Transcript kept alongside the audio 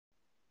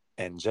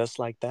And just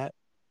like that,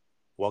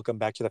 welcome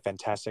back to the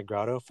Fantastic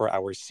Grotto for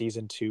our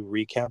season 2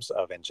 recaps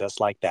of And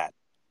Just Like That.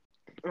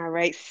 All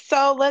right,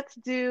 so let's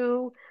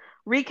do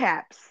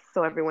recaps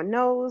so everyone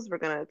knows. We're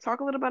going to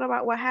talk a little bit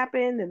about what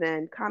happened and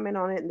then comment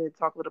on it, and then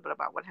talk a little bit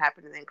about what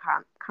happened and then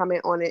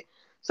comment on it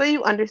so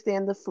you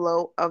understand the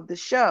flow of the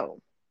show.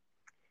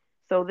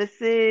 So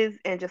this is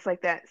And Just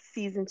Like That,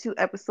 season 2,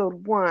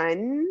 episode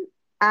 1.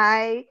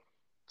 I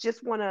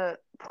just want to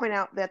point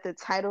out that the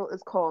title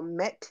is called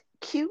Met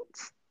Cute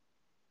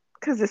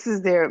because this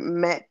is their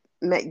Met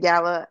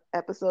Gala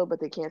episode, but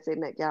they can't say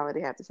Met Gala.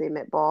 They have to say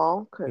Met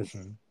Ball because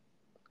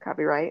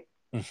copyright.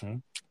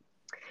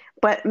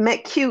 But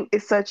Met Cute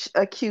is such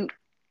a cute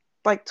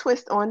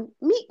twist on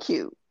Meet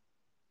Cute.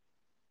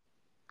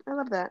 I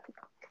love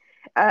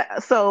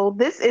that. So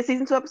this is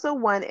season 2, episode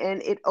 1,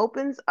 and it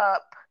opens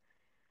up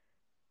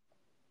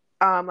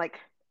like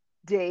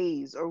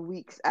days or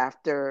weeks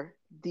after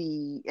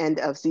the end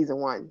of season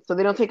 1. So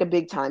they don't take a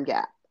big time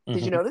gap.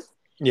 Did you notice?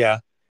 Yeah.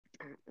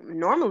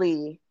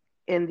 Normally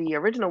in the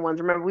original ones,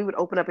 remember, we would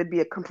open up, it'd be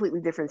a completely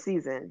different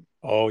season.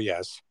 Oh,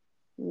 yes.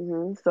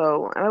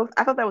 So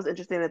I thought that was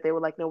interesting that they were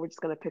like, no, we're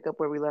just going to pick up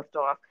where we left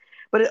off.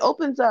 But it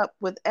opens up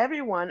with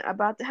everyone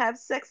about to have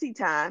sexy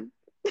time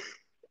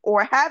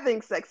or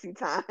having sexy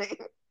time,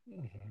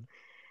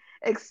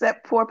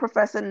 except poor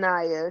Professor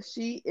Naya.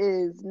 She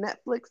is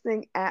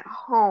Netflixing at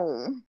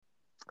home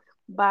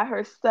by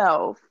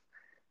herself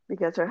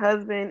because her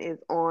husband is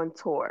on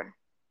tour.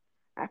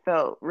 I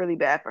felt really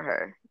bad for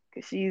her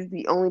because she's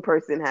the only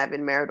person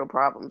having marital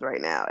problems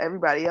right now.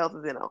 Everybody else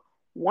is in a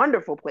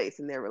wonderful place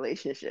in their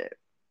relationship.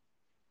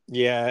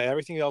 Yeah,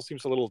 everything else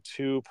seems a little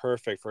too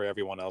perfect for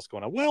everyone else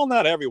going on. Well,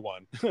 not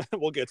everyone.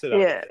 We'll get to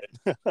that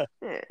in a bit.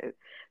 Yeah.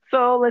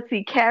 So let's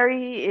see.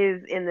 Carrie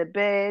is in the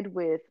bed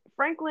with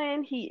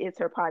Franklin. He is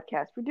her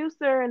podcast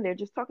producer, and they're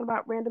just talking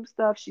about random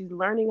stuff. She's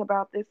learning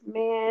about this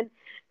man.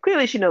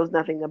 Clearly, she knows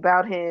nothing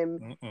about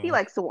him. He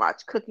likes to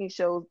watch cooking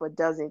shows, but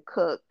doesn't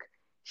cook.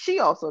 She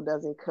also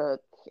doesn't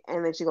cook.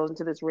 And then she goes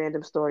into this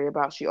random story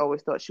about she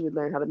always thought she would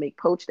learn how to make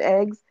poached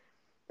eggs.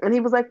 And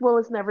he was like, well,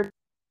 it's never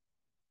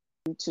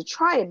to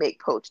try and make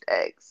poached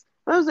eggs.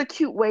 That was a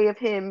cute way of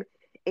him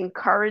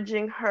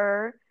encouraging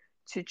her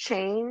to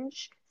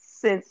change,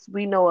 since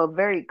we know a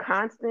very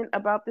constant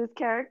about this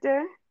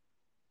character.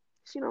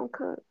 She don't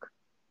cook.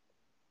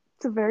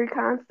 It's a very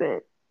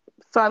constant.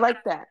 So I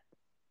like that.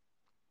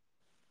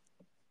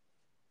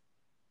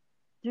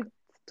 You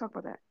talk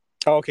about that.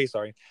 Oh, okay,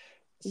 sorry.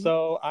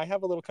 So I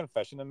have a little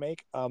confession to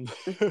make.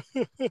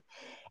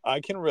 I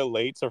can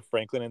relate to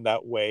Franklin in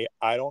that way.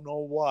 I don't know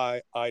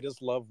why. I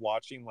just love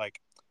watching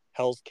like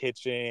Hell's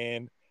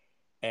Kitchen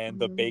and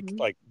the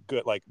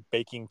good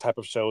baking type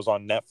of shows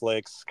on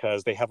Netflix,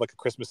 because they have like a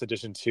Christmas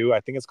edition too.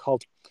 I think it's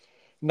called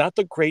not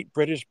the Great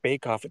British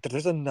Bake Off.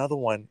 There's another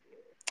one.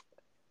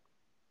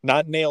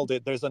 Not Nailed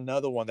It. There's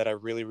another one that I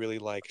really, really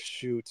like.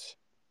 Shoot.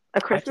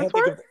 A Christmas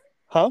one?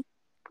 Huh?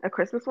 A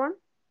Christmas one?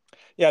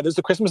 Yeah, there's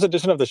the Christmas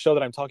edition of the show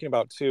that I'm talking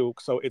about too.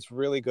 So it's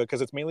really good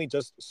because it's mainly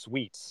just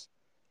sweets.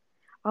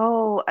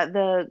 Oh,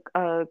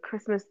 the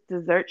Christmas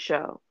dessert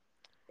show.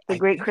 The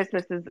Great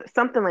Christmas is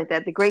something like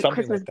that. The Great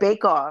Christmas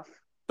Bake Off.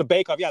 The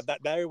Bake Off, yeah,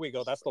 there we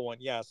go. That's the one.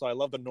 Yeah, so I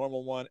love the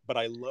normal one, but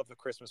I love the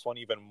Christmas one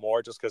even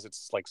more just because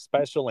it's like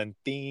special and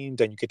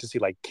themed, and you get to see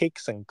like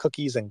cakes and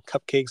cookies and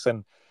cupcakes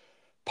and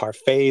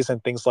parfaits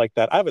and things like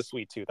that. I have a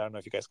sweet tooth. I don't know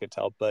if you guys could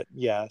tell, but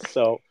yeah.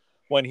 So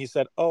when he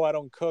said, "Oh, I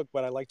don't cook,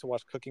 but I like to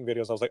watch cooking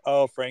videos," I was like,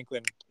 "Oh,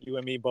 Franklin, you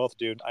and me both,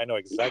 dude. I know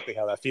exactly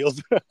how that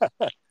feels."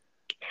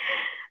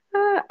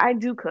 I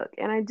do cook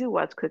and I do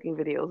watch cooking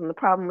videos. And the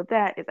problem with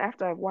that is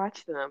after I've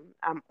watched them,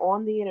 I'm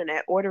on the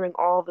internet ordering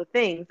all the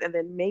things and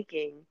then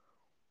making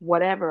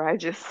whatever I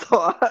just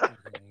saw.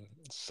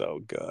 So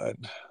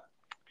good.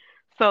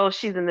 So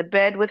she's in the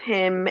bed with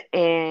him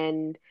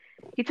and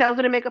he tells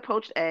her to make a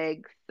poached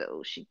egg.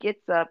 So she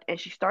gets up and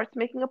she starts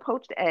making a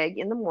poached egg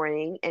in the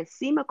morning. And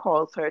Seema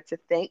calls her to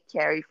thank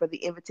Carrie for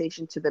the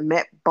invitation to the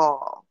Met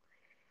Ball.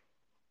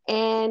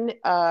 And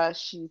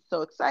she's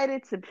so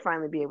excited to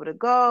finally be able to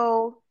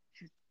go.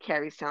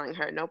 Carrie's telling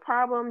her, no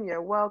problem,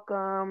 you're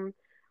welcome.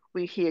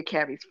 We hear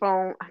Carrie's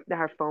phone, not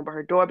her phone, but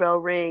her doorbell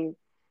ring.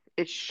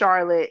 It's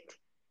Charlotte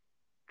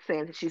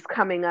saying that she's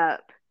coming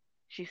up.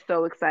 She's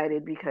so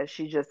excited because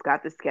she just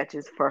got the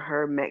sketches for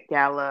her Met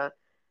Gala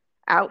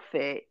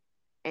outfit.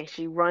 And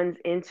she runs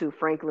into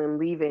Franklin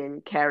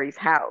leaving Carrie's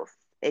house.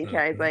 And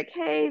Carrie's like,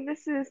 hey,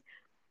 this is,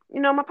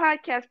 my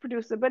podcast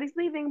producer, but he's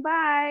leaving.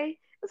 Bye.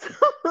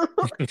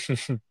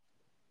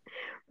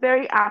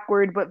 Very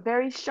awkward, but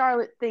very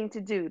Charlotte thing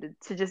to do,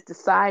 to just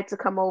decide to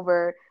come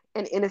over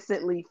and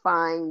innocently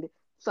find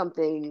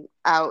something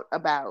out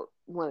about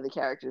one of the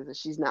characters that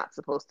she's not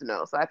supposed to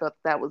know. So I thought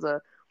that was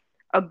a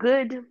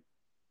good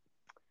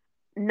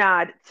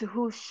nod to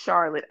who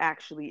Charlotte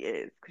actually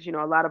is. Because,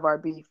 a lot of our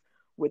beef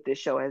with this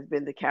show has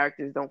been the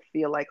characters don't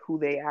feel like who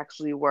they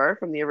actually were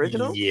from the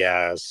original.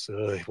 Yes.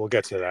 We'll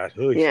get to that.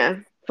 Yeah.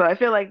 So I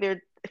feel like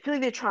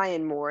they're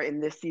trying more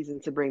in this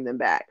season to bring them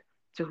back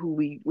to who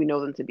we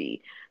know them to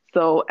be.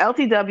 So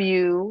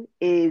LTW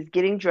is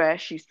getting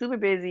dressed. She's super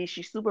busy.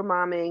 She's super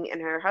momming,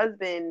 and her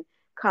husband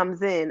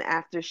comes in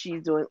after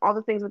she's doing all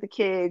the things with the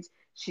kids.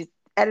 She's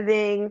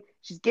editing.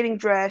 She's getting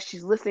dressed.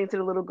 She's listening to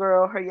the little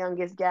girl, her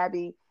youngest,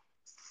 Gabby,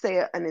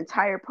 say an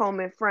entire poem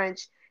in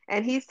French.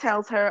 And he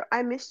tells her,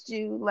 "I missed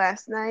you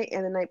last night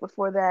and the night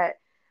before that.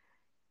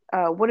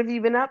 What have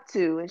you been up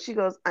to?" And she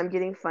goes, "I'm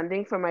getting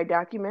funding for my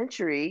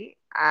documentary.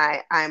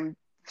 I'm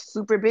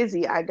super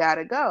busy. I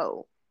gotta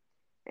go."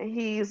 And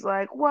he's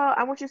like, "Well,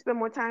 I want you to spend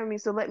more time with me,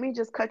 so let me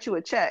just cut you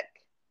a check."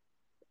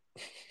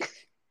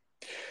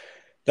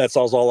 That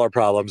solves all our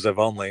problems, if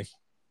only.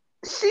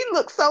 She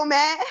looked so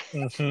mad.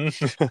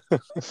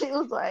 Mm-hmm. She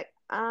was like,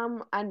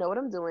 I know what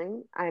I'm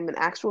doing. I'm an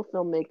actual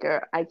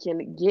filmmaker. I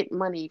can get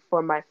money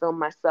for my film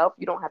myself.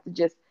 You don't have to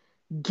just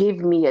give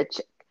me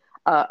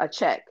a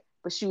check."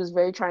 But she was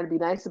very trying to be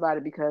nice about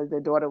it because their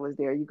daughter was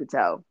there. You could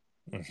tell.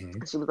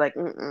 Mm-hmm. She was like,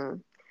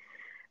 "Mm-mm."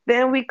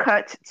 Then we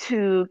cut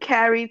to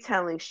Carrie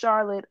telling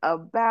Charlotte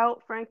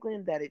about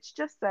Franklin that it's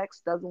just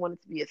sex, doesn't want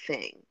it to be a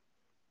thing.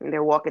 And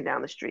they're walking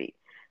down the street.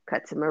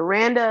 Cut to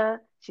Miranda.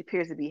 She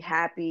appears to be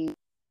happy.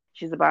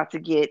 She's about to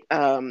get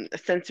a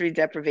sensory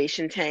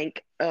deprivation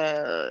tank.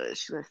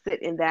 She's gonna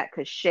sit in that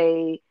because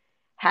Shay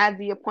had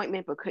the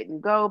appointment but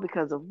couldn't go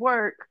because of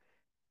work.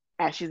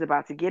 As she's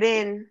about to get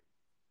in,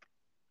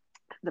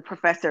 the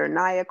professor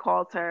Naya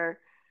calls her,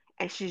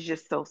 and she's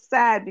just so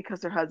sad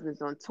because her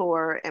husband's on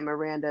tour. And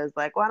Miranda is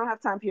like, "Well, I don't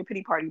have time for your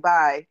pity party.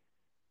 Bye."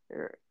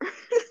 Right?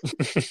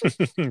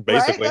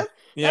 Basically. That's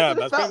Yeah, what it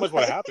that's pretty felt much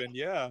what like. happened.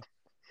 Yeah.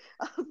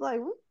 I was like,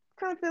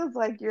 kind of feels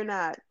like you're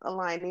not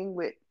aligning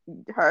with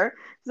her.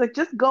 It's like,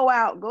 just go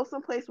out, go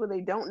someplace where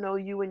they don't know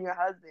you and your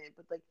husband.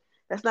 But like,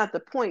 that's not the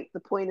point. The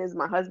point is,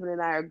 my husband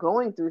and I are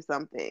going through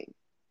something.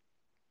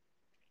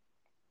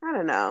 I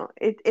don't know.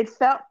 It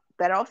felt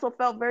that also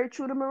felt very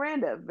true to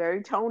Miranda,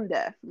 very tone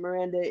deaf.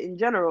 Miranda in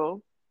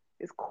general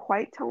is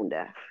quite tone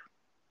deaf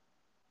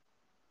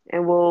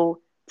and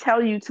will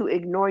tell you to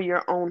ignore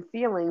your own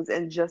feelings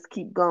and just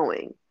keep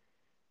going.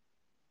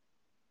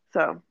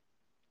 So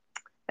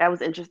that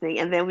was interesting.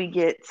 And then we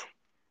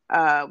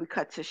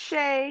cut to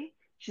Shay.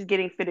 She's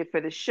getting fitted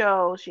for the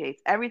show. She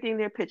hates everything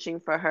they're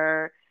pitching for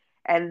her.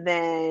 And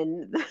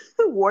then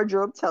the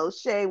wardrobe tells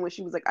Shay when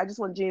she was like, "I just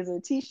want jeans and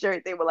a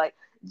t-shirt." They were like,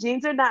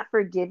 "Jeans are not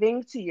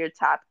forgiving to your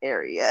top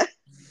area."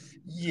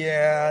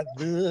 Yeah.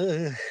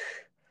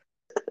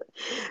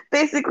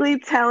 Basically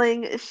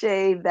telling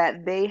Shay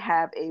that they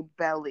have a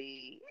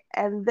belly.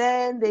 And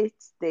then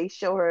they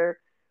show her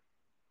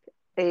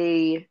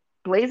a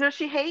blazer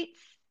she hates,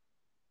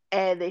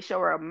 and they show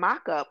her a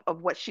mock-up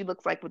of what she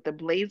looks like with the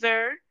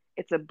blazer.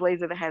 It's a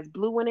blazer that has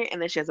blue in it,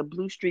 and then she has a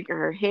blue streak in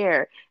her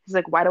hair. She's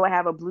like, "Why do I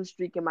have a blue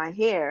streak in my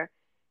hair?"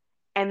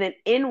 And then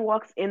in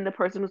walks in the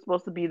person who's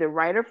supposed to be the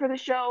writer for the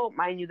show.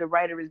 Mind you, the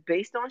writer is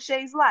based on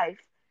Shay's life,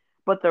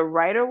 but the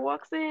writer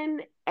walks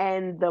in,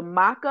 and the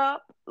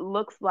mock-up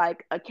looks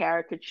like a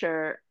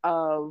caricature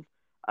of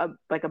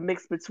like a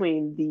mix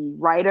between the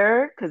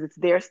writer, because it's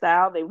their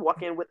style. They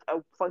walk in with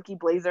a funky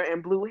blazer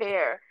and blue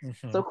hair.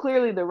 Mm-hmm. So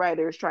clearly the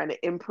writer is trying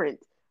to imprint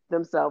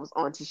themselves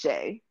onto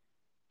Shay.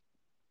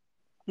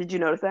 Did you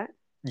notice that?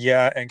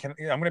 Yeah, and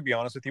I'm gonna be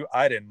honest with you,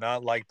 I did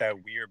not like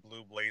that weird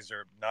blue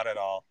blazer, not at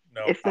all.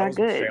 No, It's I not was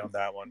with Shay good. on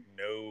that one.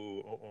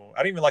 No, I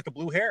didn't even like the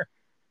blue hair.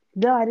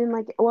 No, I didn't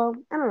like it. Well,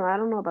 I don't know. I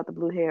don't know about the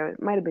blue hair.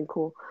 It might have been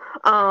cool.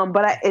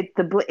 But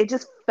it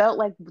just felt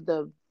like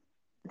the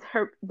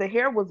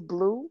hair was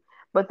blue,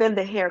 but then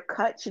the hair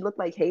cut. She looked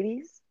like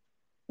Hades.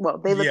 Well,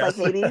 they look like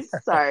Yes. Hades.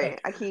 Sorry,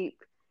 I keep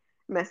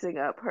messing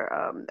up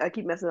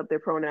their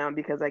pronoun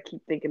because I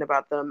keep thinking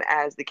about them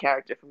as the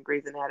character from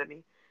Grey's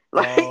Anatomy.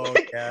 Oh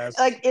Like, yes.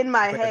 like in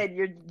my They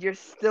head, you're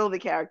still the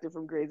character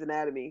from Grey's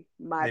Anatomy.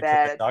 My they played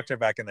the bad. doctor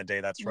back in the day.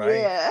 That's right.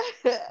 Yeah,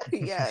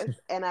 yes.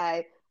 And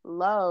I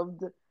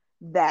loved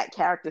that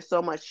character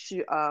so much.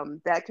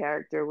 That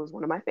character was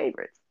one of my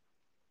favorites.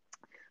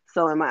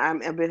 So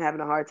I've been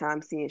having a hard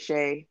time seeing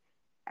Shay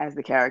as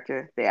the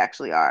character they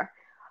actually are.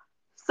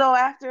 So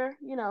after,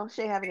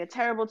 Shay having a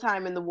terrible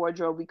time in the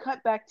wardrobe, we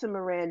cut back to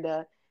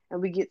Miranda,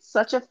 and we get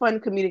such a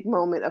fun comedic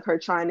moment of her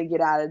trying to get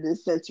out of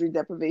this sensory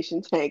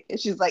deprivation tank. And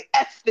she's like,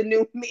 "That's the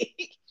new me."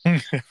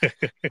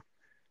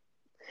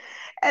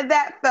 And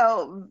that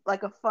felt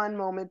like a fun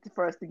moment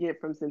for us to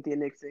get from Cynthia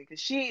Nixon, because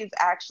she is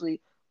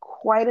actually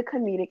quite a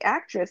comedic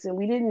actress, and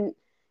we didn't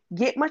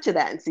get much of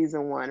that in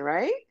season one,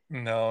 right?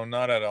 No,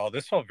 not at all.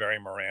 This felt very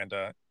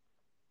Miranda.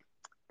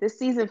 This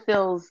season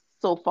feels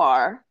so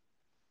far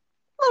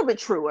a little bit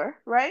truer,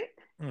 right?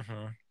 Mm-hmm.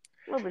 A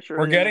little bit truer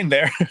We're than the getting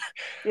there.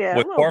 Yeah, a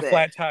With little four bit.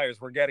 flat tires.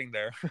 We're getting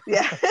there.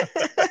 Yeah.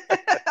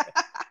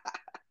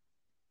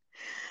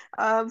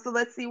 So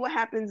let's see what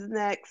happens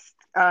next.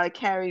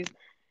 Carrie's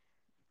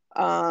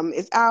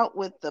is out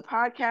with the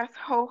podcast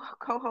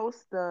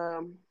co-host,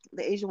 the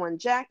Asian one,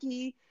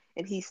 Jackie,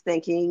 and he's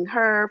thanking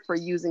her for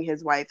using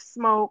his wife's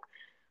smoke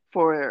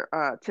for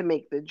to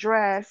make the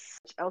dress.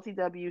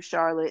 LTW,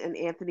 Charlotte, and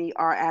Anthony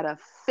are at a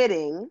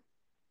fitting,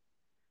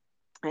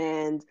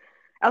 and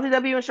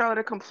LTW and Charlotte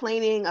are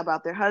complaining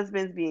about their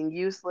husbands being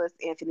useless.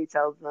 Anthony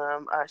tells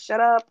them, shut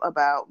up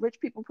about rich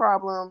people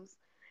problems.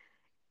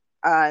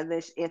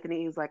 Then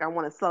Anthony is like, I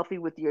want a selfie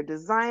with your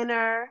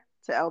designer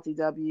to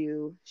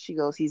LTW. She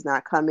goes, he's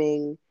not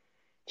coming.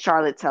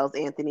 Charlotte tells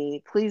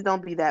Anthony, please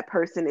don't be that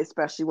person,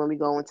 especially when we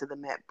go into the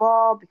Met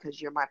Ball,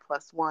 because you're my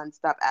plus one.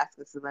 Stop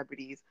asking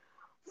celebrities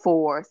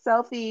for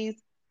selfies.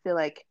 I feel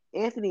like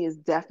Anthony is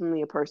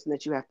definitely a person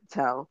that you have to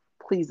tell,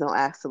 please don't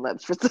ask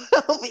celebs for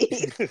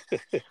selfies.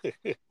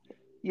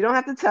 You don't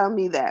have to tell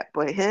me that,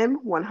 but him,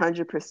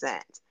 100%.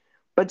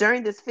 But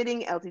during this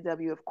fitting,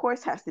 LTW, of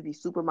course, has to be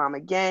Supermom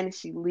again.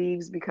 She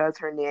leaves because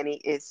her nanny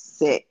is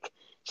sick.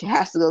 She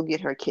has to go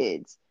get her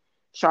kids.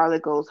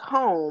 Charlotte goes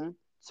home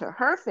to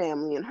her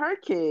family and her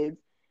kids,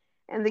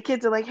 and the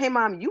kids are like, hey,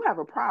 Mom, you have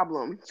a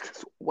problem.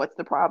 What's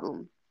the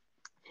problem?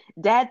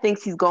 Dad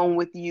thinks he's going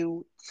with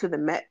you to the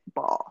Met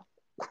Ball.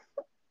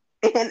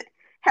 And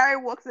Harry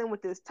walks in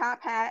with this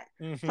top hat,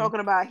 talking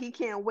about he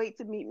can't wait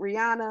to meet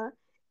Rihanna.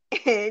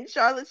 And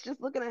Charlotte's just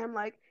looking at him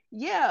like,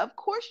 yeah, of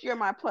course you're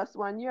my plus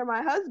one. You're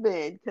my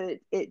husband. Because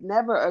it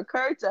never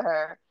occurred to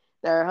her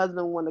that her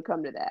husband wanted to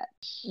come to that.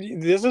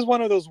 This is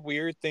one of those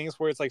weird things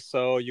where it's like,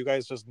 so you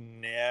guys just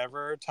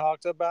never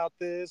talked about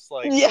this,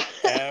 like, Yeah.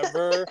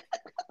 ever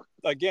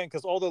again,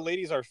 because all the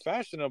ladies are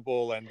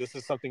fashionable, and this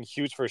is something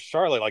huge for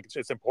Charlotte. Like,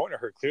 it's important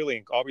to her, clearly,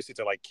 and obviously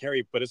to like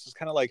Carrie, but it's just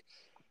kind of like,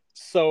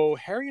 so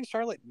Harry and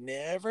Charlotte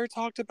never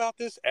talked about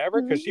this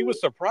ever, because she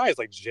was surprised,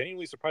 like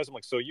genuinely surprised. I'm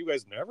like, so you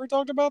guys never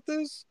talked about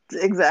this?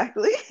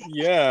 Exactly.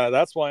 Yeah,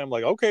 that's why I'm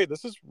like, okay,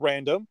 this is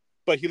random,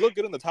 but he looked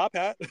good in the top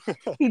hat.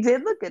 He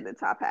did look in the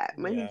top hat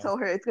when he Yeah, told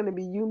her it's going to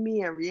be you,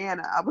 me, and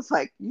Rihanna. I was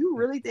like, you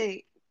really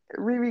think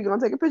Riri going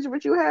to take a picture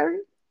with you, Harry?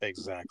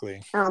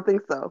 exactly. I don't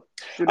think so.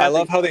 Do I not love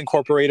think how so. they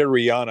incorporated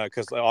Rihanna,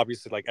 because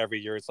obviously, like every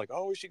year, it's like,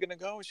 oh, is she gonna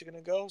go? Is she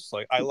gonna go? So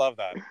like, I love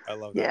that. I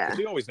love that because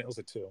Yeah. she always nails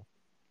it too.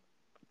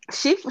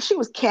 She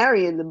was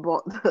carrying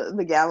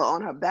the gala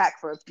on her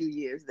back for a few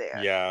years there.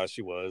 Yeah,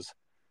 she was.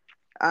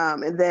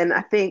 And then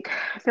I feel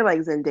like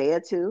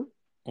Zendaya too.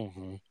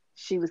 Mm-hmm.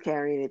 She was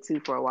carrying it too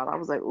for a while. I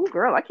was like, "Ooh,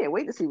 girl, I can't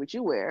wait to see what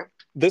you wear."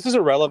 This is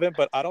irrelevant,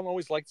 but I don't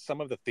always like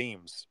some of the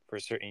themes for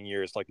certain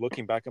years. Like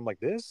looking back, I'm like,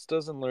 this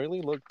doesn't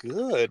really look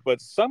good.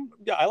 But some,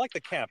 yeah, I like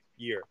the camp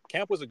year.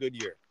 Camp was a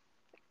good year.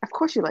 Of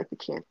course, you like the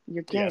camp.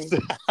 You're Yes, gay.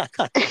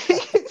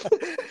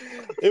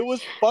 it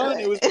was fun.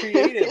 It was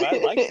creative. I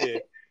liked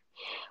it.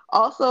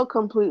 Also,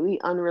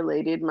 completely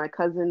unrelated, my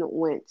cousin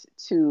went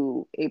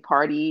to a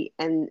party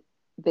and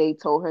they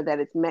told her that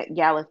it's Met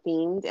Gala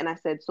themed. And I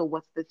said, so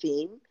what's the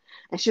theme?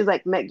 And she was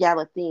like, Met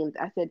Gala themed.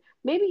 I said,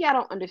 maybe y'all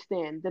don't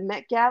understand. The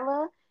Met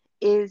Gala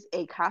is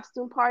a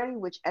costume party,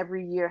 which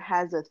every year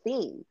has a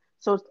theme.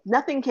 So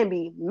nothing can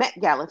be Met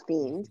Gala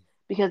themed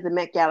because the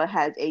Met Gala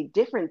has a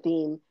different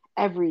theme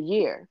every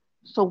year.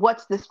 So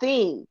what's the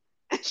theme?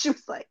 And she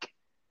was like,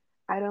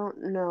 I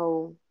don't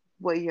know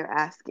what you're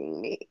asking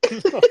me.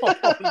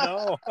 Oh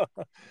no.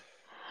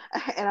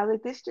 And I was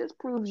like, this just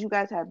proves you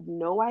guys have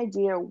no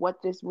idea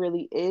what this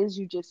really is.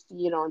 You just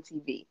see it on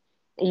TV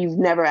and you've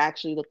never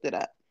actually looked it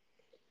up.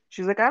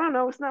 She was like, I don't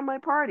know. It's not my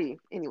party.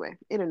 Anyway,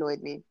 it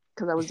annoyed me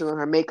because I was doing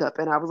her makeup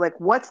and I was like,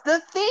 what's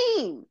the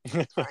theme?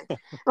 It's fine.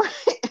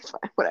 It's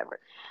fine. Whatever.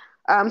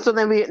 So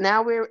then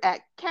we're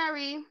at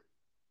Carrie.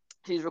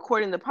 She's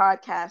recording the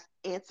podcast,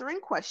 answering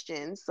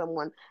questions.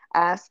 Someone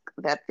asked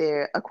that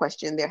they're a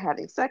question. They're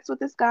having sex with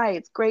this guy.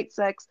 It's great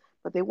sex,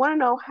 but they want to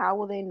know how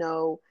will they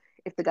know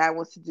if the guy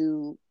wants to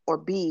do or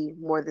be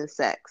more than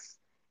sex.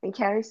 And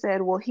Carrie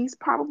said, well, he's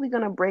probably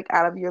going to break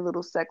out of your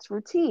little sex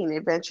routine.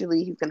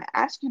 Eventually, he's going to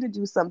ask you to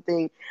do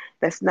something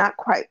that's not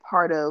quite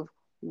part of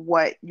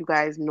what you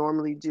guys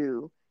normally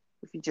do.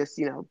 If you just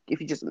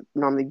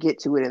normally get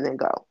to it and then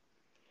go.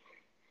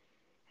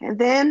 And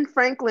then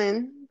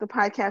Franklin, the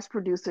podcast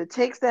producer,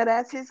 takes that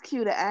as his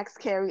cue to ask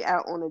Carrie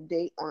out on a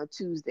date on a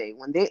Tuesday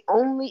when they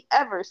only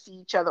ever see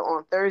each other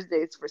on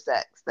Thursdays for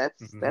sex.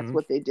 That's Mm-hmm.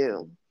 what they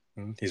do.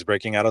 He's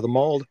breaking out of the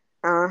mold.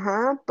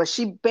 But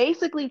she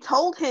basically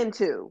told him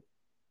to.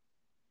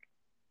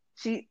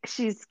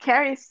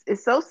 Carrie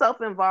is so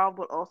self-involved,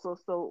 but also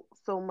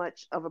so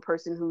much of a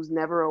person who's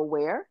never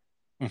aware.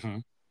 Mm-hmm.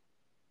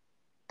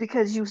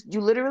 Because you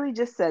literally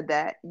just said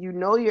that you're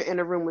in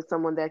a room with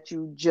someone that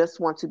you just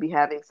want to be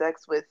having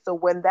sex with. So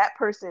when that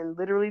person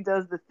literally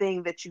does the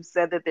thing that you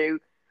said that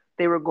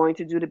they were going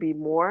to do to be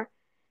more,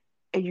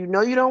 and you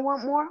don't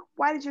want more,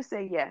 why did you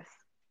say yes?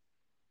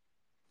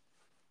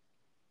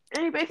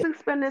 And you basically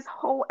spend this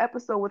whole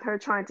episode with her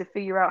trying to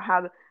figure out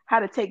how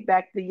to take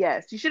back the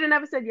yes. You should have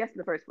never said yes in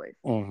the first place.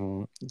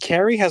 Mm-hmm.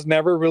 Carrie has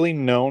never really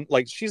known,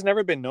 like she's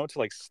never been known to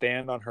like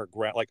stand on her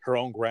ground, like her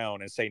own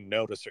ground, and say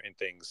no to certain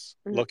things.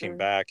 Looking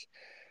back,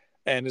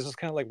 and it's just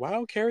kind of like,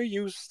 wow, Carrie,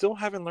 you still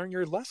haven't learned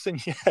your lesson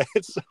yet.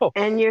 So,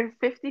 and you're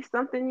 50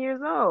 something years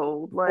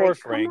old. poor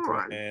Like, come on.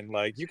 Franklin,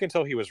 like you can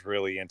tell he was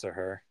really into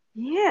her.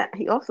 Yeah,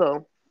 he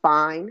also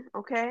fine.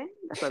 Okay,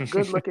 that's a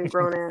good looking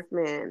grown ass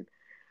man.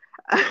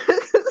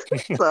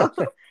 so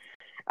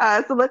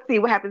so let's see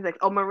what happens next.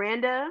 Oh,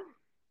 Miranda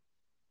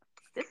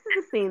This is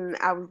the scene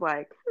I was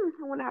like,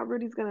 I wonder how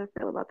Rudy's gonna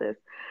feel about this.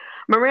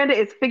 Miranda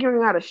is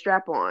figuring out a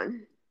strap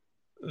on.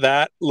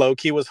 That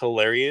low-key was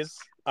hilarious.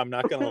 I'm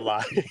not gonna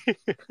lie.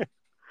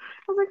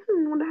 I was like,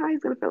 I wonder how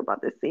he's gonna feel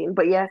about this scene.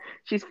 But yeah,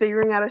 she's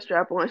figuring out a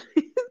strap on.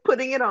 She's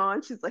putting it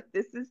on. She's like,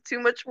 this is too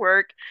much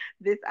work.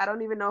 This I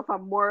don't even know if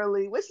I'm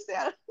morally. What she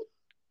said?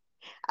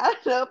 I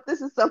don't know if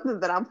this is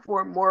something that I'm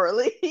for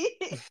morally.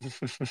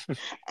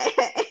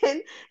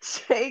 And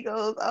Shay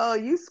goes, "Oh,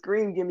 you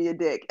scream, give me a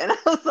dick," and I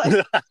was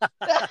like,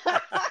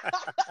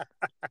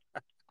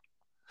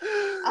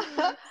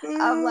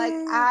 I'm like,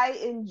 I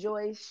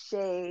enjoy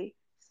Shay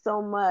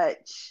so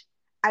much.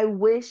 I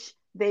wish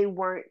they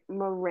weren't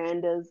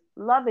Miranda's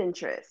love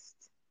interest.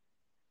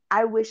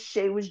 I wish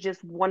Shay was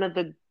just one of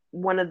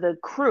the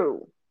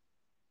crew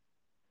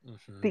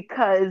Mhm.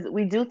 because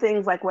we do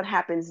things like what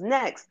happens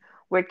next,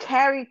 where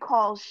Carrie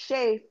calls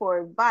Shay for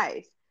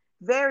advice.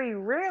 Very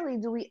rarely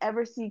do we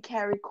ever see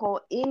Carrie call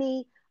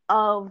any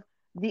of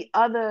the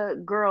other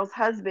girls'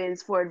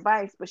 husbands for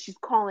advice, but she's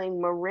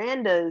calling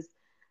Miranda's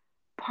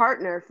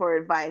partner for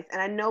advice.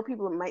 And I know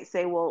people might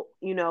say, well,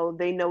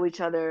 they know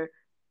each other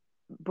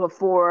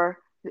before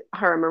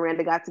her and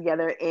Miranda got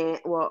together, and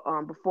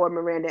before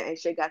Miranda and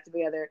Shay got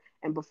together,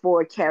 and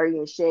before Carrie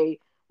and Shay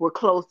were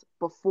close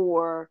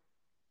before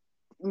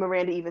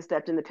Miranda even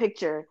stepped in the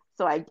picture.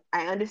 So I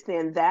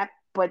understand that,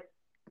 but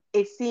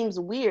it seems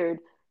weird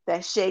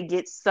that Shay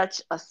gets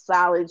such a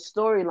solid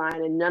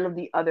storyline and none of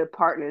the other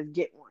partners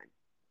get one.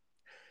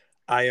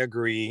 I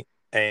agree.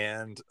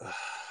 And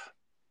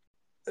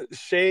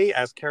Shay,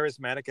 as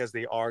charismatic as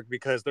they are,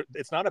 because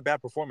it's not a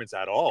bad performance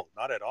at all.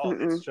 Not at all.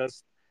 It's Mm-mm.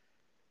 just,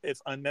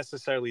 it's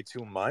unnecessarily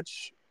too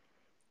much.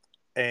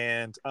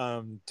 And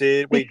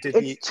did It's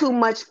he? too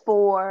much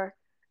for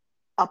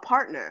a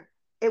partner.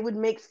 It would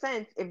make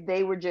sense if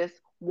they were just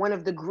one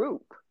of the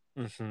group.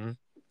 Mm-hmm.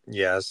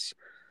 Yes.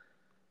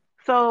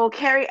 So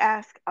Carrie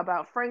asks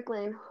about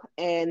Franklin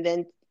and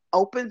then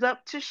opens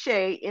up to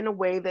Shay in a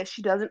way that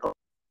she doesn't open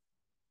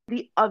to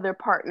the other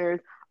partners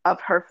of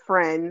her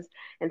friends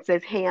and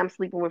says, "Hey, I'm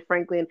sleeping with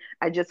Franklin.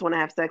 I just want to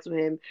have sex with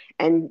him.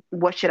 And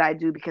what should I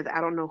do? Because I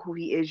don't know who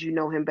he is. You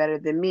know him better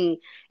than me."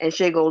 And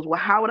Shay goes, "Well,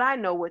 how would I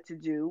know what to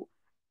do?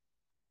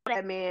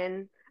 That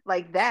man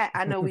like that.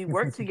 I know we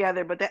work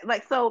together, but that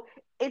like so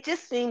it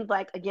just seemed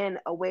like again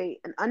an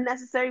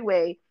unnecessary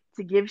way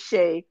to give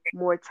Shay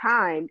more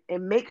time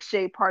and make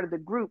Shay part of the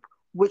group,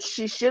 which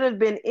she should have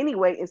been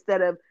anyway,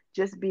 instead of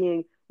just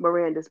being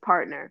Miranda's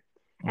partner.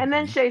 And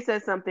then Mm-hmm. Shay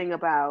says something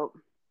about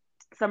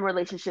some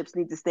relationships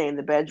need to stay in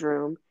the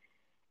bedroom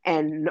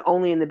and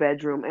only in the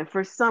bedroom. And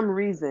for some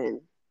reason,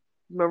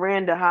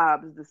 Miranda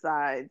Hobbs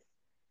decides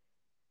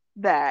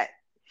that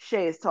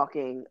Shay is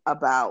talking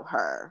about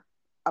her,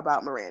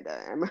 about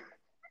Miranda. And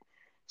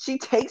she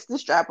takes the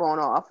strap on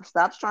off,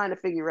 stops trying to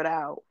figure it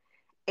out,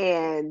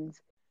 and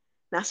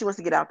now she wants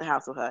to get out the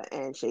house with her.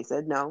 And Shay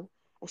said no.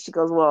 And she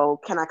goes, "Well,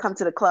 can I come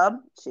to the club?"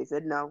 She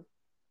said no.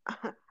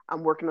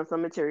 I'm working on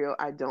some material.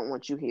 I don't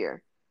want you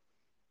here.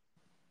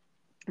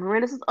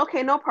 Miranda says,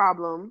 "Okay, no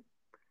problem."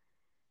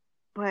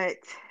 But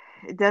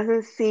it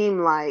doesn't seem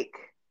like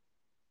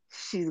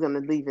she's going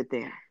to leave it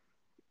there.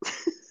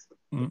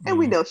 And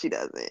we Mm-mm. know she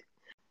doesn't.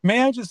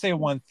 May I just say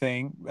one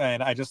thing?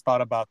 And I just thought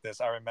about this.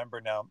 I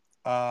remember now.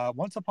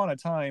 Once upon a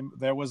time,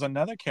 there was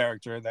another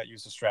character that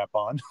used a strap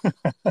on.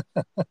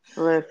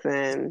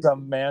 Listen.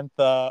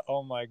 Samantha.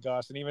 Oh my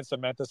gosh! And even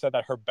Samantha said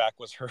that her back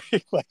was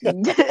hurting. Like,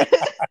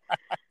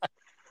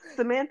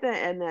 Samantha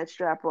and that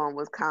strap on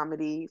was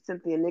comedy.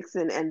 Cynthia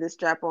Nixon and this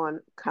strap on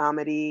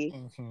comedy.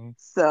 mm-hmm.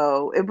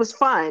 So it was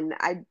fun.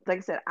 I like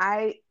I said,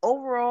 I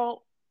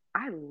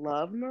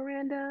love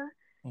Miranda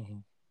Mm-hmm.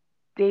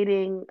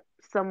 dating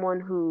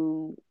someone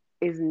who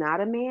is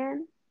not a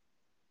man.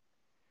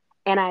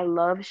 And I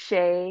love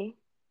Shay,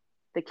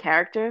 the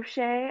character of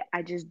Shay.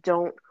 I just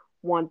don't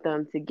want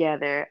them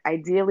together.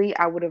 Ideally,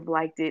 I would have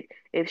liked it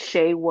if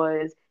Shay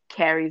was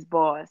Carrie's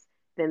boss.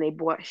 Then they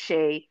brought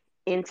Shay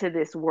into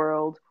this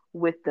world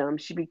with them.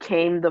 She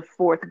became the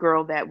fourth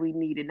girl that we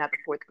needed, not the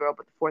fourth girl,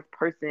 but the fourth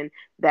person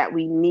that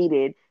we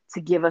needed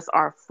to give us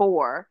our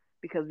four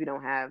because we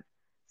don't have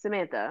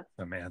Samantha.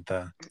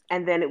 Samantha.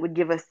 And then it would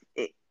give us,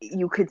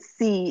 you could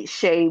see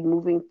Shay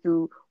moving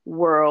through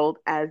world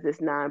as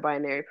this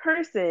non-binary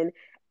person,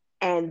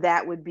 and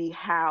that would be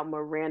how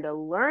Miranda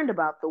learned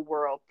about the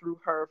world through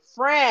her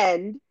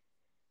friend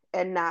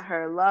and not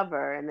her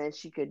lover. And then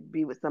she could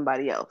be with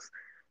somebody else.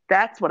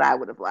 That's what I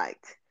would have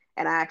liked.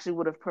 And I actually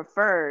would have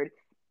preferred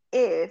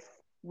if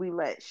we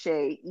let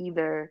Shay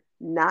either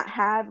not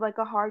have like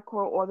a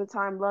hardcore all the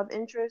time love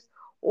interest,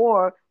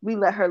 or we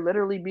let her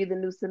literally be the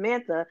new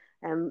Samantha,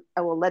 and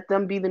I will let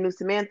them be the new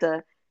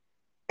Samantha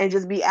and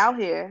just be out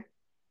here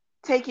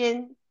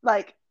taking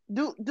like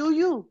do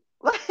you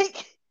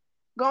like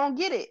go and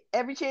get it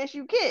every chance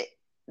you get.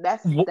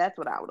 That's what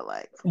I would have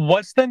liked.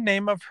 What's the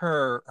name of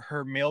her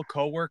male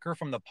coworker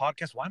from the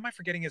podcast? Why am I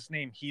forgetting his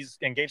name? He's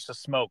engaged to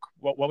Smoke.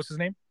 What was his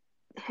name?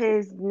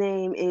 His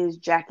name is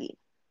Jackie.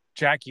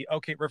 Jackie.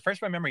 Okay,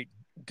 refresh my memory.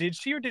 Did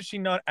she or did she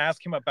not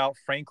ask him about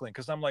Franklin?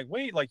 Because I'm like,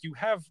 wait, like you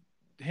have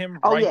him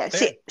Oh right yeah,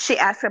 there. she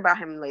asked about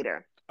him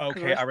later because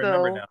Okay, we're I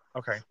remember still now.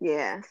 Okay.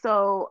 yeah.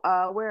 So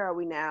where are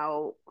we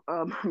now?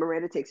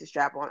 Miranda takes the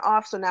strap on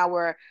off. So now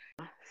we're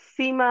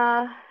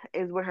Seema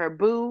is with her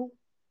boo,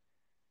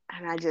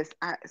 and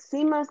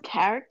Seema's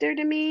character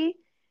to me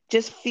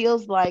just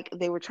feels like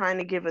they were trying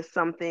to give us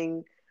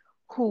something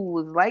who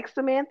was like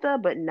Samantha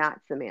but not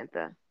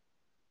Samantha.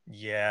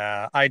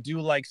 Yeah, I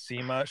do like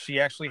Seema. She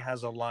actually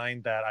has a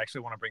line that I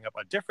actually want to bring up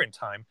a different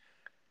time,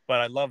 but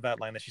I love that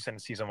line that she said in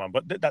season one.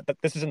 But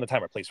this isn't the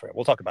time or place for it.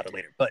 We'll talk about it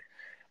later. But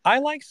I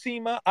like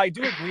Seema. I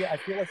do agree. I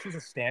feel like she's a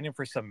stand-in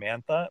for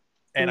Samantha,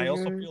 and I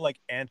also Mm-hmm. feel like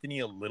Anthony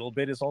a little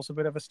bit is also a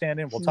bit of a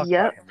stand-in. We'll talk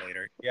about Yep. him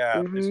later. Yeah,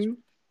 Mm-hmm.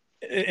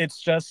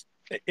 it's just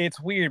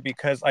it's weird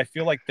because I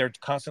feel like they're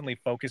constantly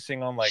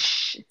focusing on like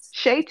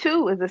Shay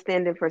too is a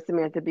stand-in for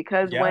Samantha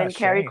because yeah, when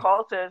Carrie Shay.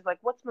 calls her, it's like,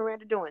 "What's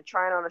Miranda doing?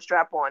 Trying on a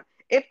strap-on."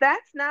 If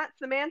that's not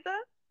Samantha,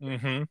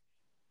 Mm-hmm.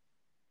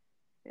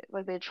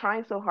 like they're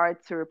trying so hard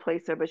to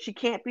replace her, but she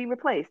can't be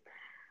replaced.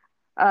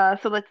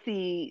 So let's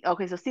see.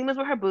 Okay, so Seema's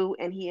with her boo,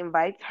 and he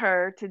invites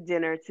her to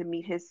dinner to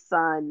meet his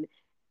son.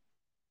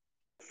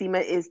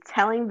 Seema is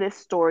telling this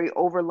story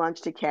over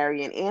lunch to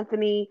Carrie and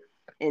Anthony,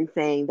 and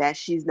saying that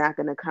she's not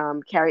going to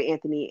come. Carrie,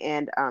 Anthony,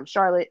 and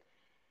Charlotte,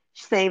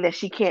 saying that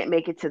she can't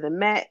make it to the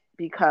Met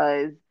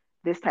because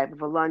this type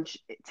of a lunch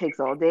takes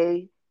all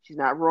day. She's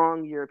not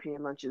wrong.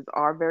 European lunches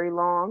are very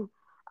long.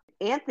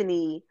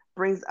 Anthony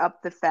brings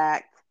up the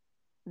fact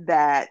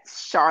that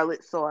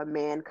Charlotte saw a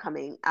man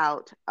coming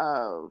out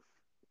of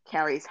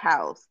Carrie's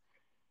house.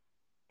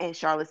 And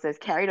Charlotte says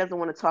Carrie doesn't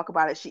want to talk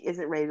about it. She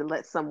isn't ready to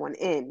let someone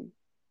in.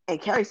 And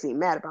Carrie seemed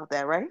mad about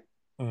that, right?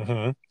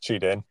 Mm-hmm. She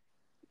did.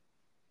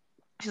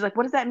 She's like,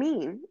 what does that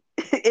mean?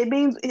 It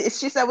means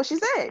she said what she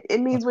said. It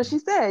means what she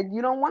said.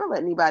 You don't want to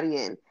let anybody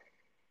in.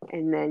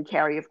 And then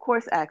Carrie, of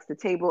course, acts the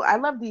table. I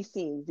love these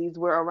scenes. These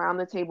were around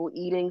the table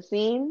eating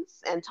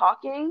scenes and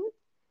talking.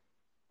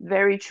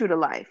 Very true to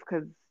life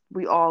because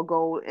we all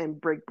go and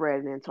break bread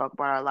and then talk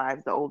about our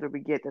lives. The older we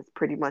get, that's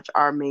pretty much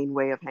our main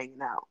way of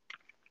hanging out.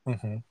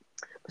 Mm-hmm.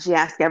 She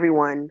asks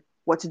everyone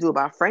what to do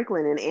about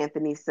Franklin, and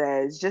Anthony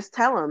says, just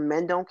tell him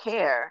men don't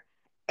care.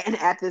 And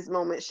at this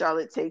moment,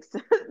 Charlotte takes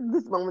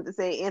this moment to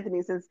say,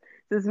 Anthony, since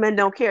men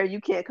don't care,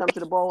 you can't come to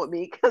the ball with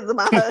me because of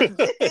my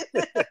husband.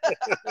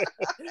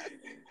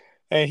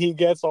 And he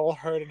gets all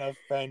hurt and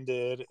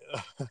offended.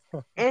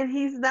 And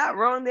he's not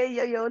wrong. They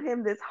yo-yoed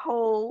him this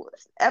whole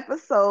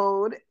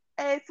episode.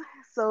 And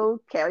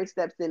so Carrie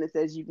steps in and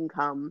says, you can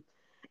come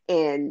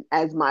in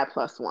as my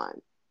plus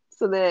one.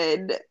 So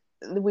then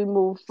we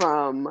move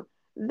from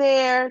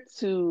there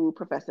to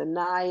Professor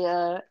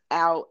Naya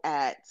out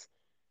at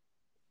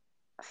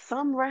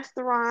some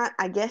restaurant.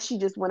 I guess she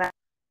just went out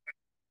to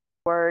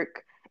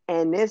work.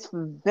 And this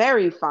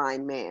very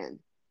fine man,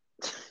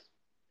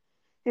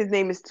 his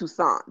name is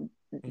Toussaint,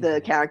 the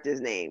Mm-hmm. character's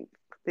name.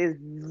 This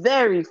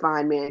very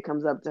fine man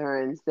comes up to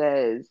her and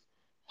says,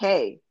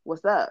 hey,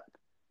 what's up?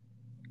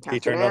 He Count you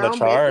turned on the down,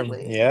 charm.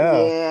 basically.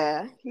 Yeah.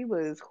 Yeah, he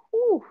was,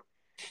 whew.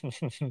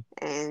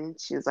 And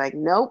she was like,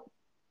 nope,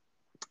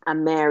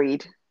 I'm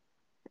married.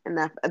 And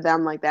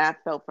I'm like, that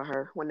I felt for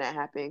her when that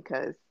happened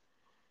because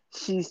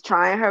she's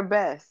trying her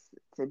best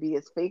to be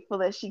as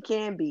faithful as she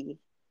can be.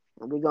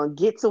 And we're going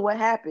to get to what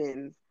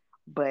happens.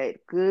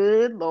 But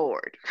good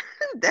Lord,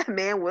 that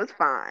man was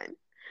fine.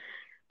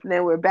 And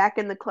then we're back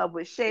in the club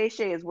with Shay.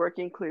 Shay is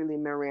working. Clearly,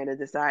 Miranda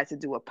decides to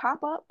do a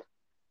pop up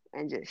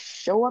and just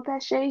show up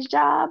at Shay's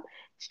job.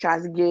 She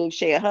tries to give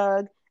Shay a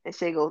hug, and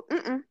Shay goes,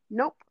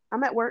 nope,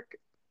 I'm at work.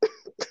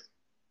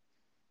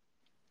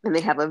 And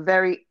they have a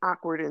very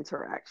awkward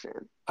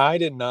interaction. I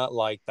did not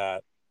like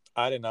that.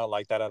 I did not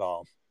like that at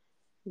all.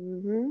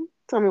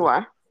 Tell me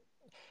why.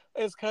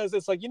 It's because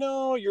it's like,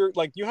 you're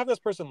like, you have this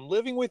person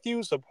living with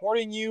you,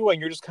 supporting you, and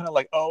you're just kind of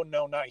like, oh,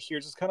 no, not here.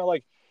 Just kind of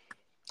like,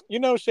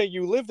 Shay,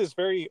 you live this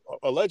very,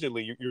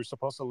 allegedly, you're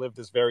supposed to live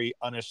this very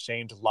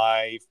unashamed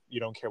life. You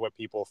don't care what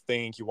people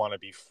think. You want to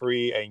be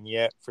free. And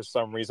yet, for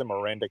some reason,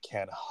 Miranda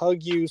can't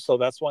hug you. So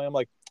that's why I'm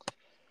like,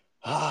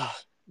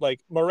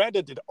 like,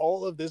 Miranda did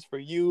all of this for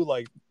you.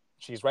 Like,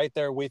 she's right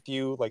there with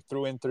you, like,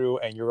 through and through.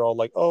 And you're all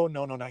like, oh,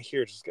 no, no, not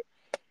here. Just get.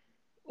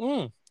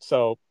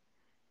 So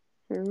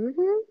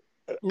Mm-hmm.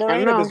 I don't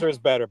Miranda know. deserves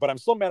better, but I'm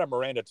still mad at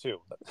Miranda,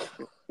 too.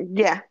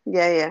 Yeah,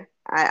 yeah, yeah.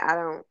 I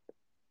don't.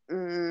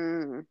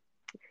 Mm,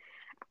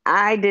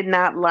 I did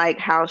not like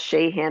how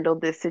Shay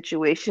handled this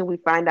situation. We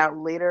find out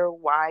later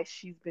why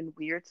she's been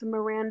weird to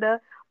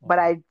Miranda, but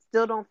Mm-hmm. I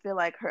still don't feel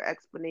like her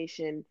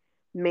explanation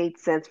made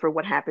sense for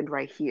what happened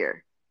right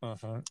here.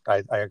 Mm-hmm.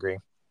 I agree.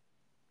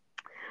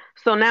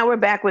 So now we're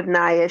back with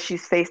Naya.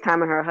 She's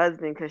FaceTiming her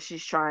husband because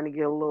she's trying to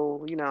get a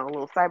little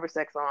cyber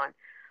sex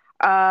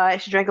on.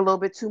 She drank a little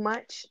bit too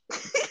much.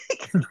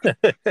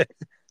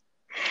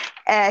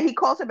 And he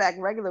calls her back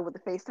regular with the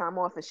FaceTime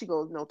off, and she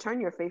goes, no, turn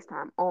your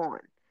FaceTime on.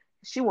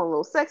 She want a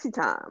little sexy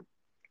time.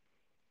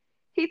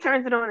 He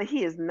turns it on, and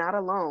he is not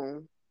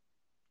alone.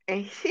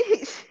 And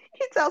he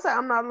tells her,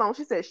 I'm not alone.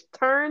 She says,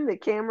 turn the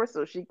camera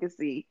so she can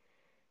see.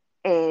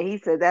 And he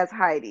said, that's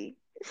Heidi.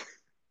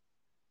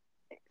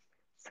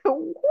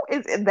 Who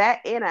is that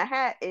in a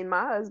hat in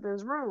my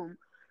husband's room?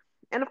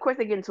 And of course,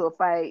 they get into a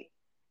fight,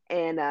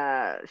 and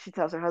she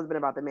tells her husband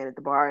about the man at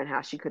the bar and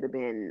how she could have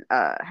been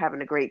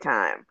having a great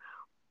time.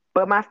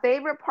 But my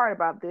favorite part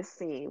about this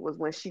scene was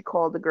when she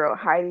called the girl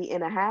Heidi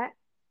in a hat.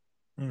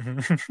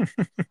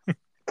 Mm-hmm.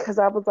 Because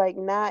I was like,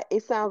 nah,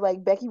 it sounds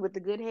like Becky with the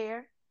good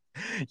hair.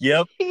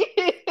 Yep.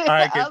 I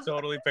I could was,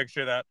 totally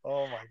picture that.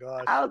 Oh my I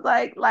gosh.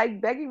 was like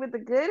Becky with the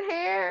good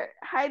hair,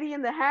 Heidi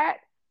in the hat.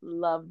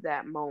 Loved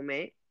that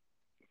moment.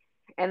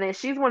 And then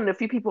she's one of the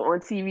few people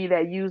on TV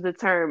that use the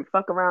term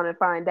fuck around and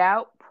find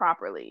out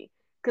properly.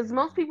 Because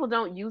most Mhm. people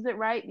don't use it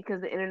right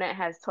because the internet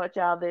has taught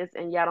y'all this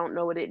and y'all don't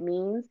know what it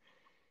means.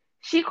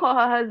 She called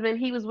her husband,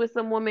 he was with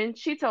some woman.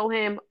 She told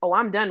him, oh,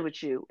 I'm done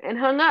with you, and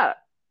hung up.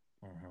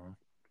 Mhm.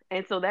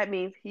 And so that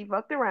means he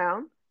fucked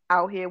around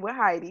out here with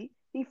Heidi.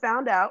 He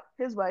found out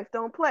his wife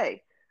don't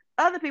play.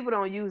 Other people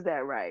don't use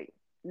that right.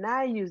 Now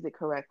I used it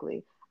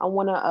correctly. I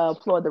want to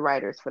applaud the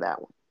writers for that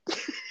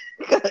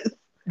one.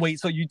 Wait,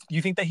 so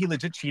you think that he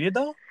legit cheated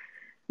though?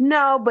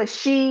 No, but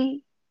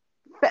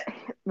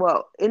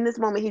well, in this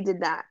moment he did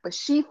not, but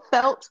she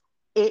felt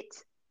it,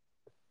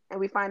 and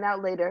we find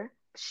out later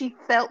she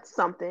felt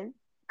something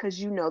because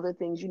you know the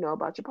things you know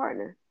about your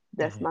partner.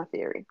 That's Mhm. my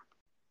theory.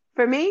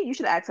 For me, you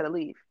should ask her to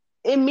leave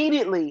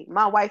immediately.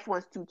 My wife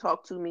wants to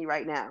talk to me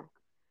right now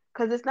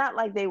because it's not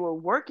like they were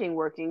working.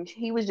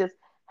 He was just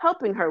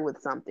helping her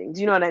with something.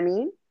 Do you know what I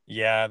mean?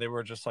 Yeah, they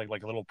were just like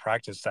a little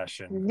practice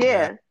session. Yeah.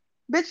 Yeah,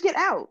 bitch, get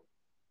out.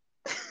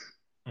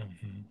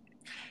 Mhm.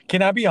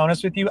 Can I be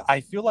honest with you?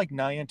 I feel like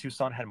Naya and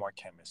Tucson had more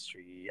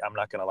chemistry. I'm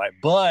not gonna lie,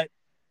 but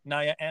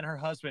Naya and her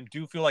husband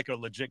do feel like a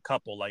legit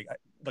couple. Like the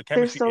They're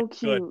chemistry is so good.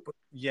 cute. But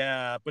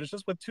yeah, but it's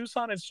just with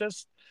Tucson,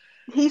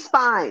 He's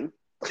fine.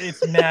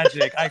 it's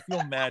magic. I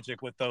feel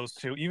magic with those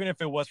two, even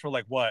if it was for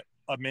like what,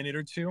 a minute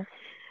or two.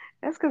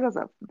 That's because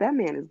that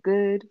man is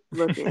good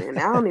looking, and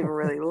I don't even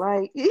really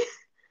like.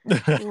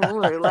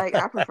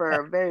 I prefer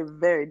a very,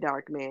 very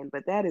dark man,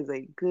 but that is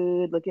a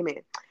good looking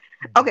man.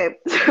 Okay,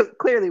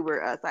 clearly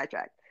we're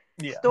sidetracked.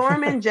 Yeah.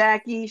 Storm and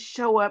Jackie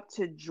show up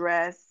to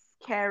dress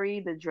Carrie.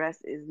 The dress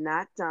is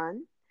not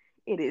done.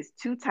 It is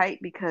too tight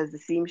because the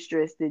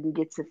seamstress didn't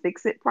get to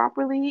fix it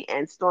properly.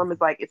 And Storm is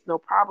like, it's no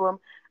problem.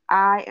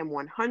 I am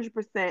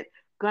 100%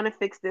 gonna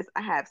fix this.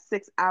 I have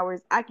 6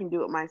 hours. I can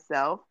do it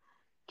myself.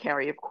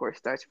 Carrie, of course,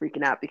 starts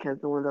freaking out because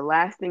one of the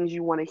last things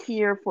you want to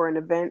hear for an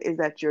event is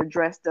that your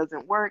dress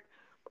doesn't work.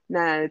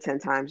 9 out of 10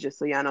 times, just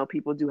so y'all know,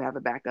 people do have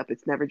a backup.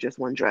 It's never just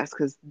one dress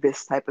because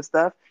this type of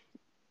stuff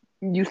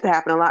used to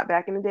happen a lot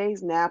back in the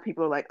days. Now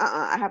people are like,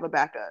 I have a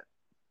backup.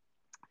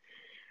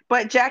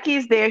 But Jackie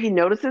is there. He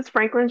notices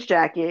Franklin's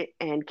jacket,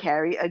 and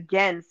Carrie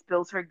again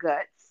spills her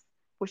guts,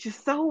 which is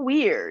so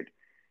weird.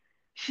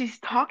 She's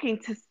talking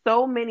to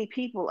so many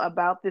people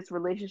about this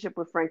relationship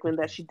with Franklin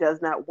that she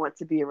does not want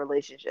to be a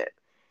relationship.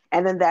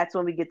 And then that's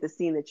when we get the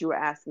scene that you were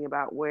asking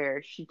about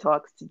where she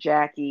talks to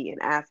Jackie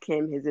and asks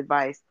him his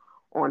advice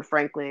on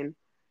Franklin.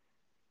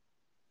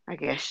 I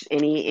guess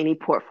any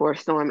port for a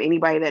storm,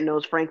 anybody that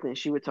knows Franklin,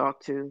 she would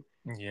talk to.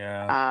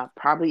 Yeah.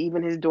 Probably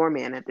even his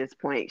doorman at this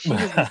point.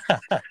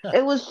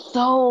 It was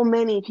so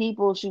many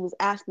people. She was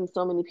asking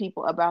so many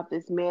people about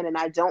this man, and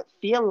I don't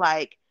feel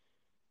like,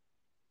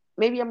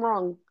 maybe I'm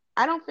wrong.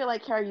 I don't feel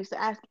like Carrie used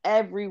to ask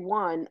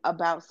everyone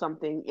about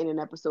something in an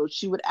episode.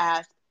 She would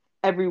ask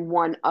every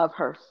one of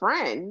her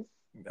friends,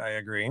 I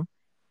agree.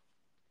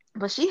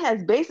 but she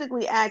has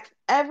basically asked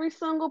every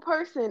single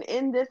person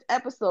in this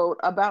episode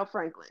about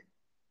Franklin.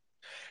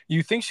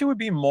 You think she would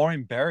be more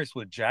embarrassed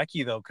with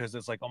Jackie though, because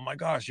it's like, oh my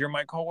gosh, you're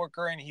my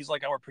coworker and he's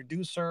like our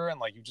producer, and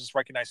like you just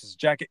recognize his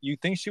jacket. You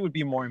think she would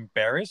be more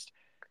embarrassed?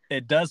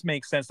 It does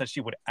make sense that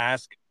she would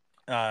ask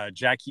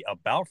Jackie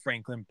about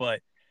Franklin,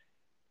 but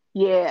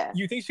Yeah,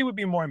 you think she would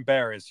be more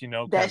embarrassed,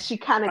 that because she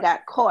kind of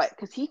got caught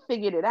because he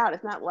figured it out.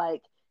 It's not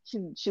like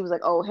she was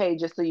like, "Oh, hey,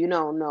 just so you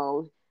know,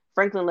 no,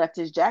 Franklin left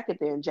his jacket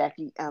there," and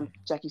Jackie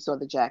saw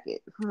the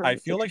jacket. I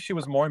feel like she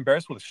was more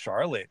embarrassed with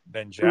Charlotte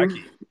than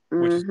Jackie,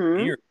 which is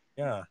Mm-hmm. weird.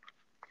 Yeah.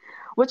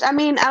 Which I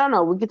mean, I don't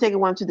know. We could take it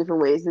one of two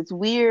different ways. It's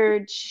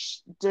weird.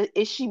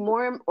 Is she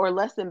more or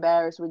less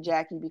embarrassed with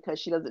Jackie because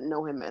she doesn't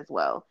know him as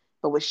well?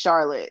 But with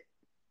Charlotte,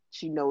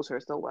 she knows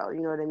her so well.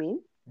 You know what I mean?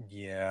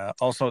 Yeah.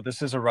 Also,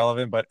 this is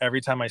irrelevant, but every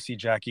time I see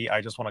Jackie,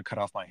 I just want to cut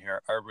off my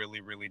hair. I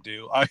really, really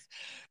do. I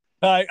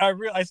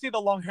see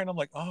the long hair and I'm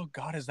like, oh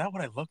God, is that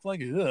what I look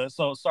like? Ugh.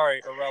 So sorry,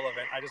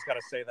 irrelevant. I just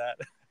gotta say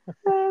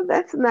that.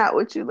 That's not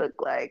what you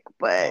look like.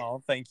 But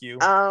Oh, thank you.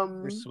 You're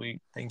um, sweet.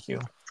 Thank you.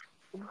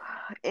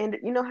 and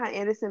you know how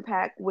Anderson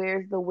Paak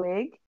wears the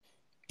wig?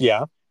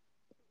 Yeah.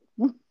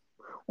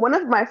 One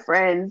of my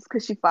friends,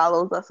 because she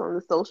follows us on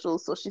the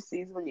socials, so she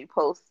sees when you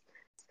post.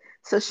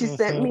 So she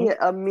sent Mm-hmm. me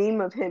a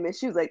meme of him, and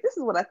she was like, "This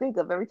is what I think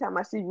of every time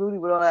I see Rudy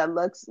with all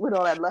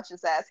that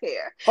luscious ass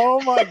hair." Oh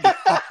my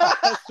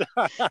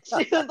gosh.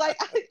 she was like,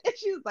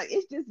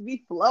 "It's just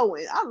me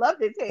flowing. I love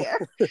his hair."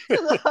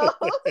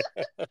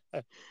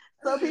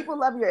 So people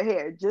love your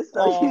hair, just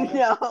so you Oh,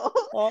 know.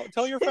 oh,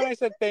 tell your friend I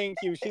said thank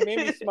you. She made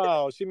me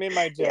smile. She made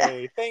my Yeah.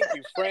 day. Thank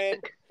you, friend.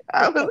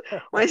 I was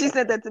when she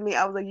said that to me,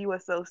 I was like, "You are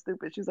so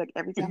stupid." She was like,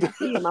 "Every time I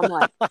see him, I'm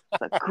like, it's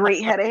a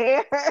great head of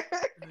hair."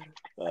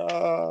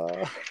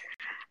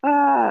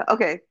 uh,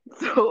 Okay,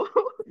 so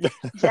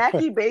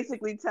Jackie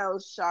basically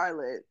tells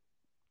Charlotte,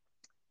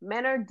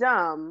 "Men are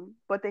dumb,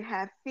 but they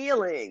have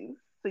feelings.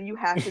 So you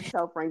have to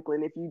tell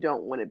Franklin if you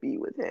don't want to be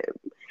with him."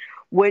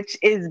 Which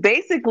is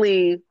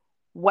basically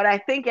what I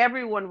think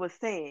everyone was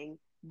saying.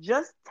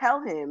 Just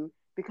tell him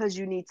because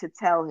you need to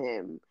tell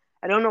him.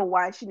 I don't know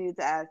why she needed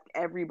to ask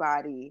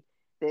everybody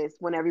this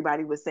when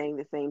everybody was saying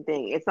the same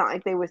thing. It's not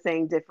like they were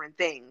saying different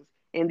things.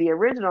 In the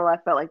original, I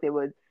felt like they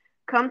would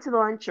come to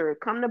lunch or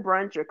come to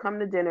brunch or come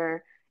to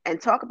dinner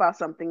and talk about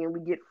something, and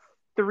we get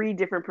three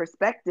different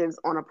perspectives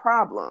on a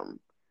problem.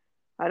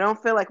 I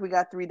don't feel like we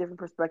got three different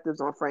perspectives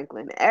on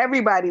Franklin.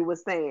 Everybody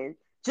was saying,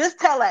 just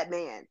tell that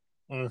man.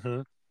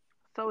 mm-hmm.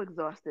 So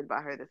exhausted by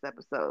her this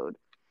episode.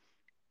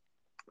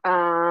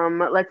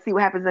 Let's see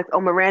what happens next. Oh,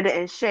 Miranda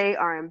and Shay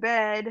are in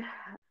bed.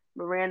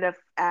 Miranda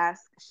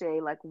asks Shay,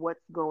 like,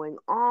 what's going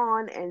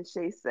on? And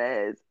Shay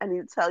says, I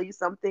need to tell you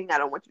something. I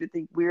don't want you to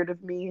think weird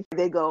of me.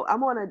 They go,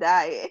 I'm on a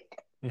diet.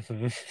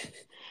 Mm-hmm.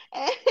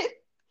 And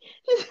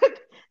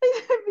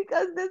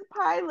because this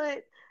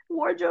pilot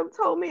wardrobe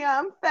told me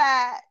I'm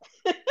fat.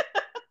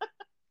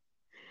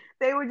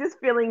 They were just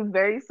feeling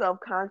very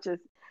self-conscious,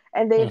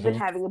 and they've been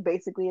Mm-hmm. having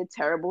basically a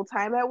terrible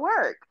time at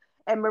work.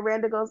 And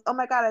Miranda goes, oh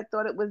my God, I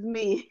thought it was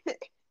me.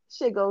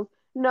 She goes,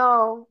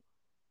 no,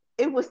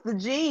 it was the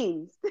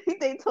jeans.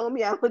 They told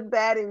me I look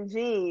bad in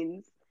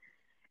jeans.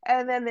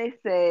 And then they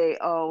say,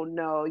 oh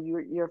no,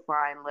 you're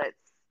fine.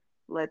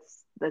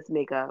 Let's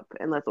make up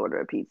and let's order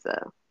a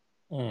pizza.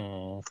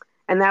 Mm.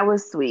 And that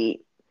was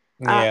sweet.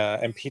 uh Yeah,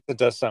 and pizza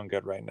does sound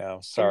good right now.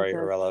 it Sorry, does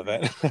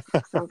irrelevant.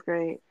 sounds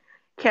great.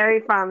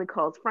 Carrie finally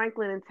calls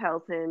Franklin and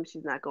tells him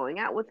she's not going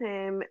out with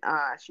him.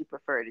 She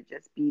preferred to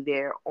just be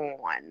there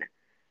on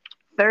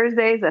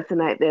Thursdays. That's the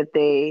night that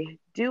they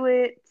do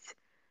it.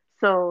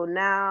 So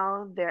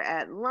now they're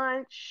at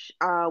lunch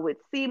with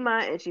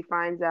Seema, and she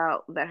finds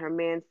out that her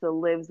man still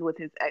lives with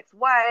his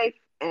ex-wife,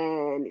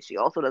 and she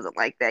also doesn't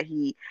like that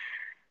he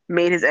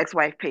made his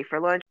ex-wife pay for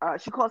lunch.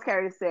 She calls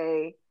Carrie to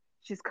say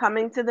she's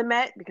coming to the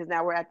Met because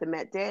now we're at the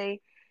Met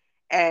day,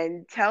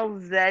 and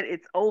tells Zed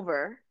it's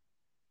over.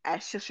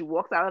 As she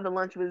walks out of the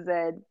lunch with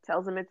Zed,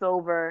 tells him it's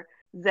over.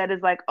 Zed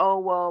is like, oh,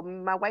 well,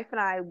 my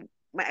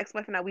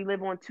ex-wife and I, we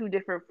live on two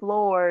different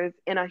floors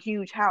in a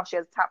huge house. She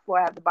has the top floor,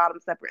 I have the bottom,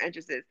 separate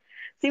entrances.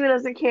 Seema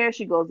doesn't care.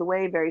 She goes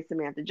away, very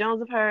Samantha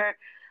Jones of her.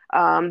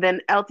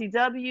 Then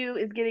LTW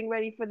is getting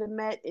ready for the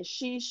Met, and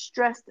she's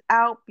stressed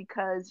out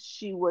because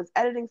she was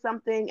editing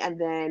something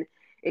and then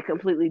it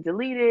completely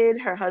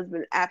deleted. Her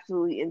husband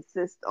absolutely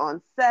insists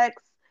on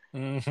sex.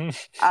 Mm-hmm.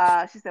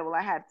 She said, well,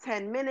 I have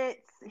 10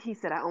 minutes. He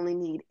said, I only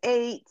need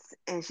 8.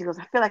 And she goes,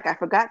 I feel like I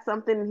forgot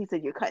something. And he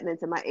said, you're cutting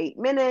into my 8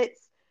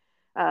 minutes.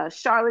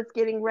 Charlotte's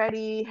getting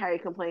ready. Harry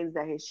complains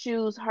that his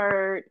shoes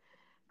hurt.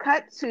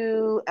 Cut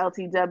to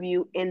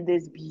LTW in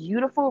this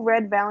beautiful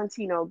red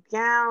Valentino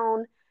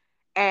gown.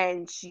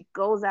 And she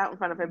goes out in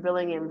front of her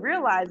building and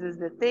realizes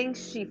the thing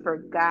she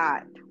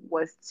forgot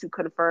was to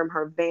confirm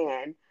her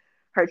van.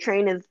 Her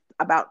train is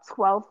about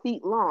 12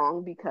 feet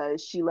long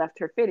because she left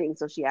her fitting,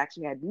 so she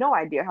actually had no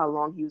idea how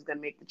long he was going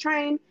to make the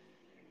train.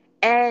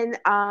 And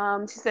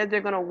she said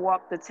they're going to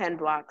walk the 10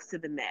 blocks to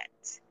the Met,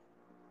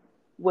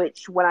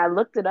 which when I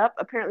looked it up,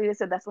 apparently they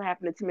said that's what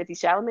happened to Timothy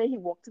Chalamet. He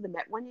walked to the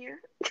Met one year.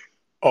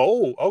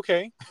 Oh,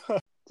 okay.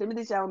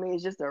 Timothy Chalamet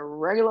is just a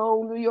regular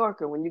old New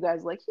Yorker. When you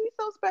guys are like, he's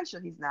so special,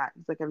 he's not.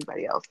 He's like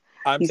everybody else.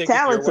 I'm He's taking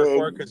your word for it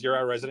talented. because you're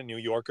a resident New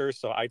Yorker,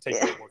 so I take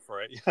Yeah. your word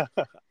for it.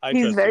 I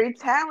He's trust you. very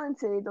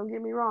talented, don't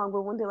get me wrong.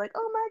 But when they're like,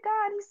 oh my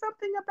God, he's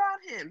something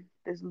about him,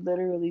 there's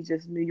literally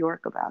just New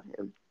York about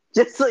him.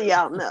 Just so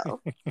y'all know.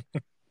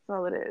 That's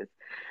all it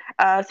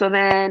is. So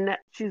then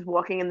she's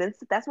walking, and then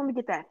that's when we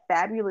get that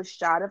fabulous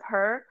shot of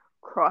her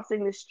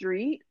crossing the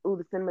street. Ooh,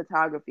 the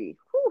cinematography.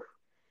 Whew.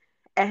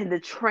 And the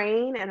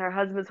train, and her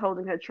husband's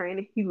holding her train.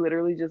 And he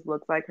literally just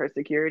looks like her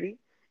security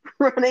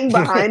running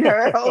behind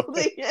her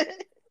holding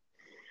it.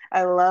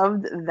 I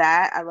loved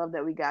that. I love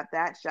that we got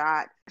that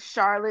shot.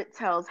 Charlotte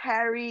tells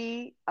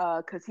Harry,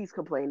 because he's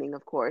complaining,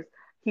 of course,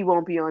 he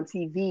won't be on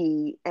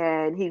TV.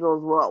 And he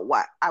goes, well,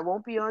 what? I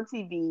won't be on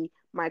TV.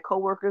 My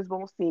coworkers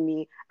won't see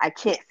me. I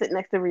can't sit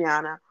next to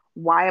Rihanna.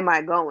 Why am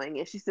I going?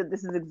 And she said,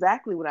 this is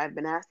exactly what I've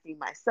been asking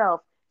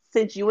myself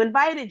since you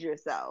invited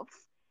yourself.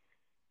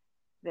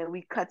 Then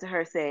we cut to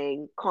her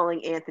saying,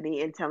 calling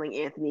Anthony and telling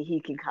Anthony he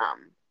can come,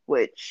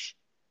 which,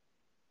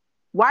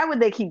 why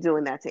would they keep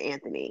doing that to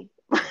Anthony?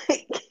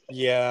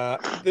 Yeah,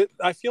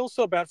 I feel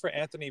so bad for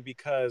Anthony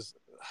because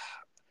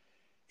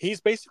he's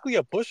basically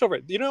a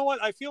pushover. You know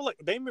what? I feel like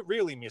they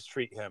really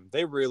mistreat him.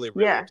 They really,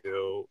 really Yeah,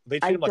 do. They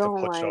treat I him like a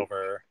don't like.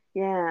 pushover.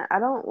 Yeah, I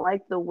don't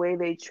like the way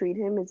they treat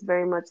him. It's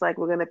very much like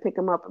we're gonna pick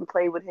him up and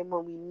play with him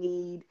when we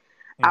need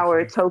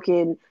our Mm-hmm.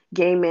 token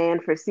gay man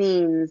for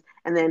scenes,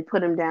 and then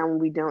put him down when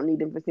we don't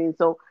need him for scenes.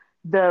 So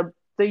the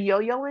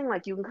yo-yoing,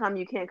 like you can come,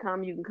 you can't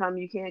come, you can come,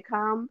 you can't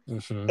come.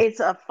 Mm-hmm. It's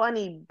a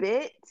funny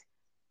bit,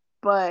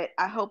 but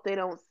I hope they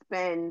don't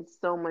spend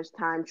so much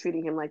time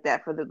treating him like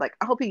that for the like.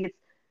 I hope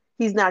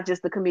he's not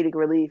just the comedic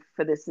relief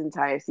for this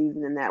entire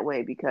season in that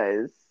way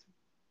because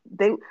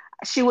they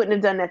she wouldn't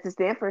have done that to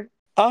Stanford.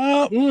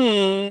 Uh,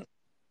 mm,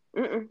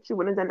 She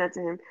wouldn't have done that to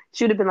him.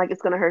 She would have been like,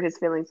 it's gonna hurt his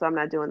feelings, so I'm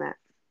not doing that.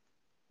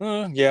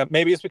 yeah,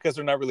 maybe it's because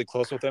they're not really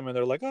close with him, and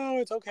they're like, oh,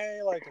 it's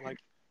okay,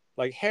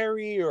 like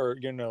Harry or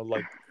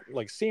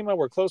like Seema,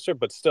 we're closer,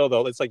 but still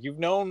though, it's like you've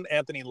known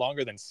Anthony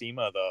longer than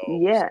Seema though,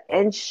 Yeah, so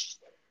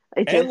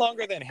it and just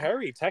longer than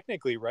Harry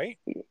technically, right?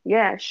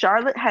 yeah.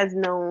 Charlotte has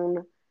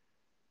known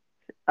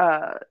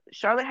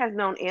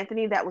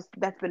Anthony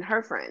that's been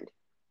her friend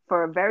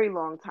for a very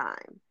long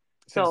time.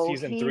 Since So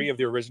season three he's of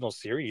the original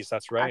series,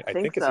 that's I right. I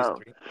think think it's season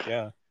so. three.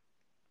 Yeah.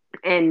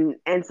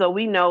 And so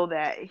we know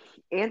that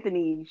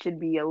Anthony should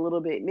be a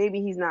little bit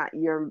maybe he's not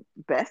your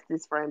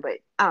bestest friend, but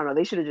I don't know,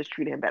 they should have just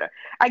treated him better.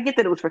 I get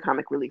that it was for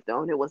comic relief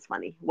though, and it was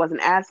funny. It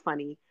wasn't as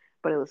funny,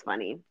 but it was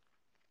funny.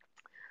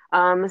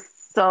 Um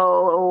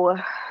so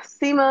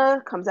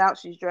Seema comes out,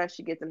 she's dressed,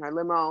 she gets in her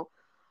limo.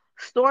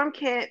 Storm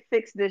can't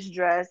fix this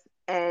dress,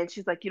 and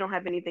she's like, you don't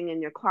have anything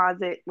in your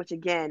closet, which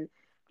again,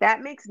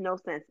 that makes no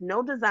sense.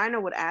 No designer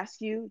would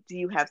ask you, do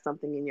you have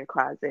something in your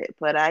closet?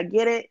 But I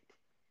get it.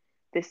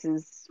 This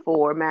is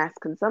for mass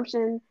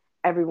consumption.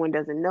 Everyone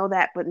doesn't know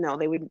that, but no,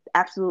 they would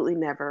absolutely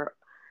never.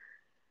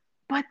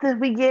 But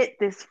we get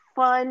this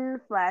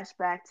fun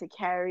flashback to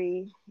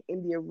Carrie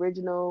in the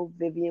original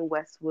Vivian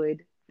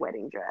Westwood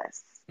wedding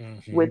dress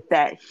Mm-hmm. with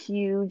that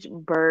huge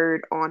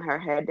bird on her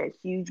head, that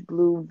huge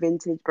blue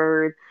vintage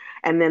bird,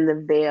 and then the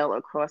veil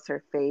across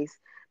her face.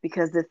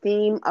 Because the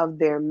theme of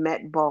their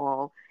Met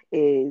Ball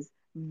is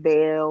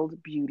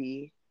veiled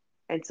beauty.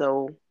 And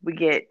so we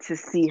get to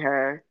see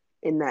her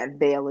in that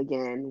veil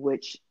again,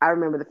 which I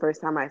remember the first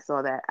time I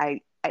saw that,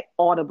 I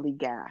audibly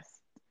gasped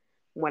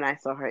when I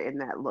saw her in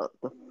that look,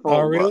 the Oh,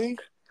 full look really?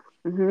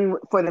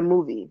 for the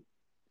movie.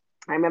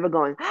 I remember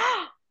going,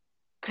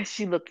 because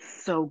she looked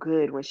so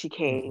good when she Mm-hmm.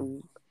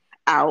 came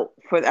out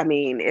for. I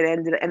mean, it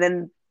ended,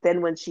 and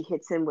then when she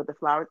hits him with the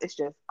flowers, it's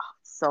just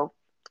so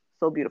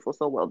beautiful,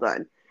 so well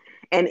done.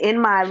 And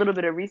in my little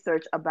bit of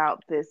research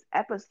about this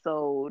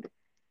episode,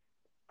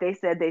 they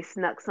said they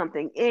snuck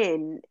something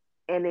in,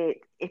 and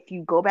if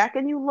you go back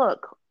and you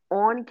look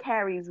on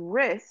Carrie's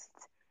wrist,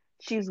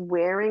 she's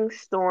wearing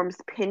Storm's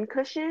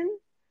pincushion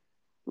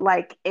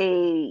like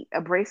a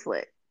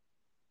bracelet.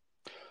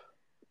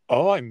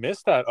 Oh, I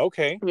missed that.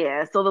 Okay.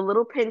 Yeah, so the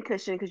little pin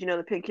cushion, because you know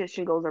the pin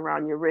cushion goes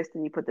around your wrist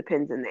and you put the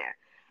pins in there.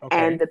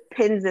 And Okay. the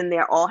pins in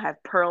there all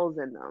have pearls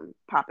in them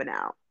popping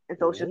out. And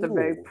so it's just a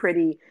very Ooh.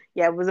 pretty,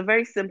 yeah, it was a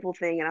very simple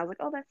thing. And I was like,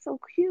 oh, that's so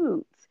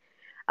cute.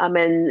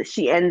 And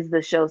she ends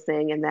the show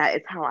saying, and that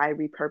is how I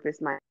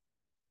repurposed my,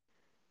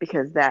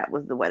 because that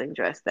was the wedding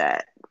dress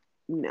that,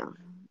 you know,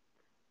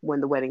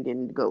 when the wedding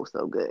didn't go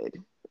so good.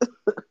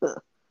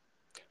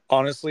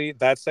 Honestly,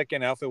 that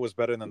second outfit was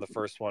better than the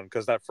first one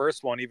because that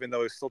first one, even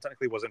though it still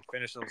technically wasn't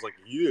finished, I was like,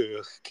 "Yeah,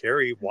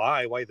 Carrie,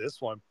 why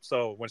this one?"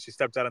 So when she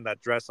stepped out in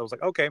that dress, I was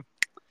like, "Okay,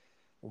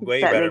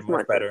 way That better, makes much more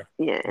sense. better."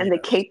 Yeah, and the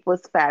Yes. cape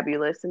was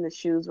fabulous, and the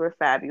shoes were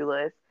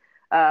fabulous.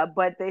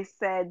 But they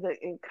said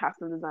the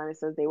costume designer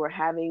says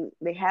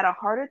they had a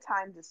harder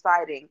time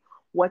deciding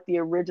what the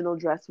original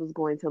dress was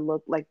going to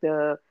look like.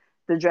 The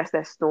dress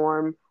that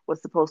Storm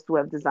was supposed to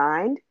have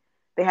designed,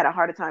 they had a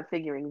harder time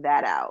figuring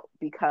that out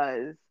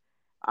because,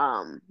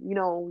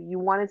 you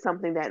wanted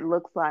something that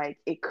looks like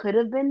it could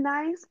have been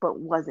nice but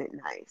wasn't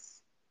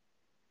nice.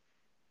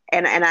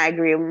 And I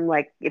agree. I'm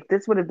like, if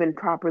this would have been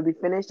properly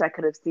finished, I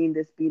could have seen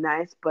this be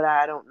nice, but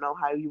I don't know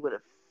how you would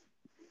have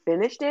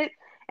finished it.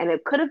 And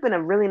it could have been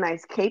a really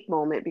nice cape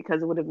moment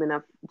because it would have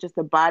been just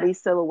a body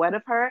silhouette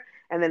of her,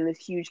 and then this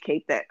huge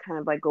cape that kind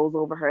of like goes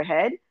over her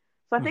head.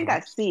 So I think Mm-hmm. I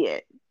see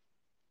it.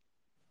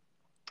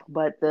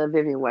 But the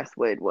Vivian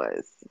Westwood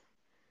was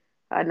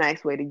a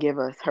nice way to give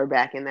us her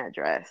back in that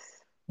dress.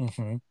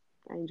 Mm-hmm.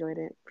 I enjoyed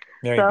it.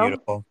 Very So,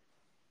 beautiful.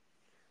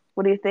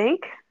 what do you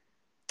think?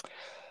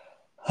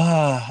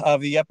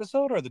 Of the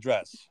episode or the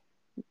dress?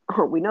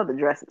 Oh, we know the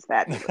dress is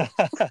fabulous.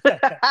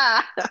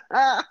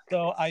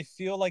 So I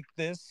feel like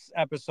this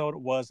episode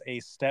was a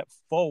step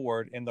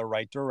forward in the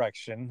right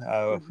direction.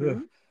 hmm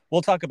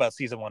We'll talk about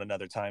season one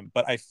another time,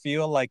 but I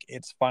feel like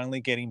it's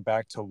finally getting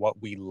back to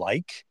what we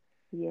like.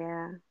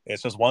 Yeah.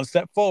 It's just one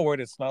step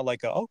forward. It's not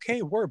like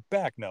okay, we're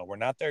back. No, we're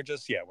not there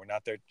just yet. We're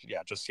not there,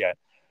 yeah, just yet.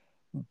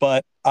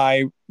 But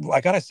I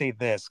gotta say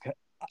this: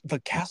 the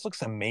cast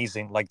looks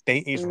amazing. Like they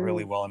aged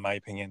really Mm, well, in my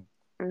opinion.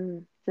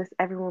 just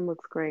everyone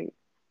looks great.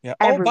 Yeah.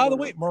 Oh, by the Everyone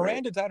way, looks great.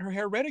 Miranda dyed her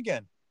hair red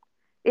again.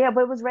 Yeah,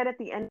 but it was right at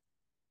the end.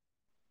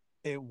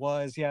 It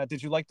was, yeah.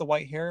 Did you like the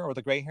white hair or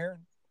the gray hair,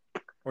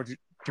 or do you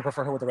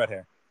prefer her with the red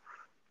hair?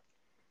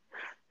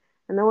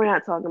 I know we're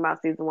not talking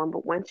about season one,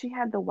 but when she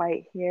had the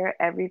white hair,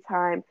 every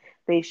time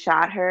they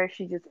shot her,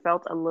 she just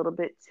felt a little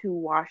bit too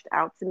washed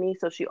out to me.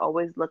 So she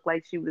always looked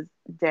like she was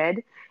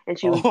dead, and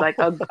she was Oh, like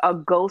a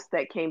ghost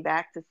that came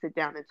back to sit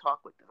down and talk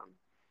with them.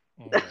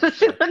 oh That's my what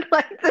she god. looked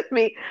like to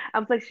me. I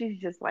was like, she's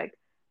just like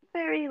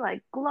very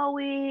like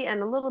glowy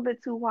and a little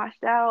bit too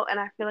washed out. And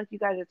I feel like you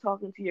guys are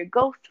talking to your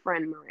ghost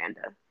friend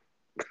Miranda.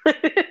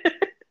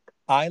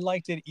 I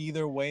liked it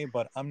either way,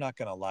 but I'm not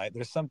gonna lie.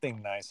 There's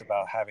something nice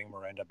about having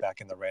Miranda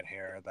back in the red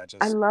hair that I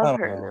just, I love don't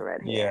her in the know.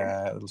 red hair.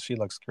 Yeah, she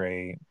looks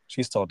great.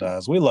 She still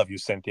does. We love you,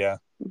 Cynthia.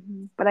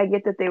 But I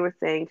get that they were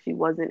saying she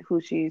wasn't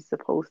who she's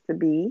supposed to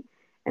be.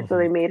 And so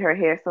Hmm. they made her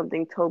hair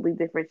something totally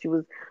different. She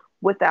was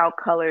without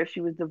color.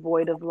 She was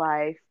devoid of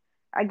life.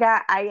 I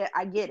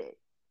get it.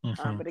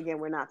 Hmm. But again,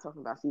 we're not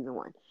talking about season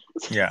one.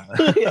 Yeah.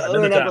 We're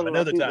Another not time, talking about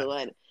another season time.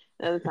 one.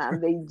 Another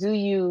time. They do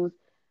use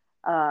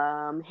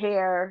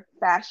hair,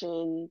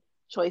 fashion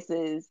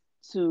choices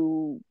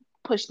to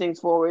push things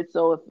forward.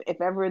 So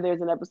if ever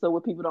there's an episode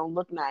where people don't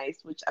look nice,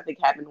 which I think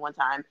happened one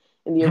time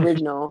in the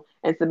original,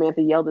 and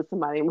Samantha yelled at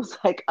somebody and was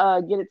like,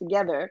 get it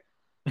together.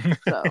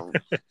 So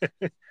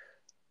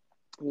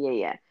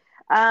yeah.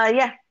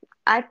 Yeah.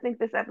 I think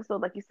this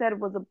episode, like you said,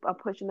 was a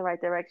push in the right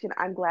direction.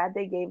 I'm glad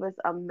they gave us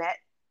a Met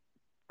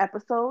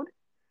episode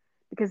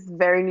because it's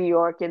very New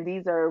York, and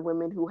these are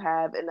women who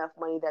have enough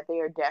money that they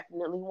are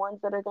definitely ones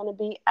that are going to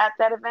be at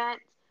that event.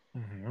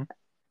 Hmm.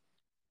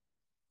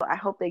 I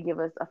hope they give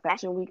us a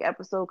Fashion Week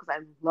episode because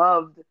I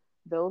loved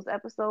those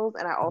episodes,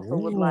 and I also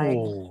would like.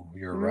 Ooh,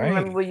 you're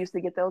Remember, right. we used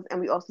to get those, and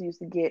we also used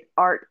to get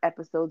art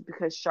episodes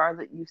because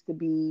Charlotte used to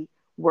be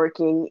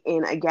working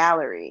in a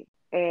gallery,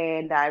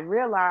 and I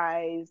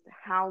realized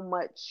how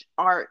much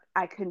art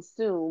I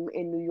consume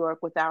in New York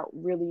without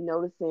really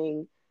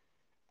noticing.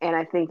 And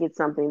I think it's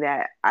something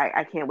that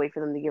I can't wait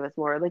for them to give us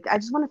more. Like, I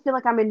just want to feel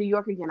like I'm in New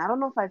York again. I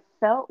don't know if I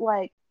felt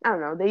like, I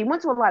don't know, they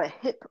went to a lot of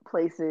hip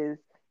places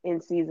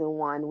in season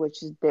one,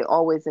 which is, they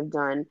always have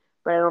done,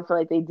 but I don't feel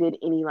like they did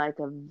any like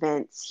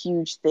events,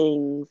 huge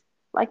things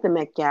like the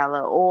Met Gala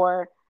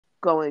or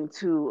going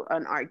to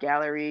an art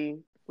gallery,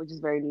 which is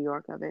very New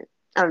York of it.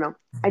 I don't know.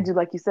 I do,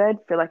 like you said,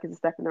 feel like it's a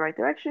step in the right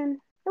direction.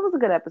 It was a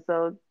good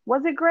episode.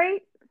 Was it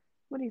great?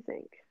 What do you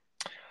think?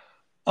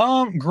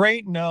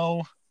 Great.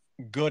 No,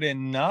 good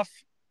enough.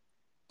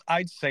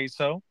 I'd say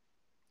so.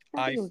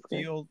 I think I it was good.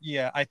 feel,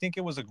 yeah, I think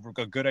it was a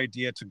good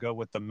idea to go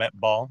with the Met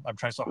Ball. I'm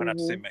trying so hard not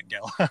to say Mm-hmm. Met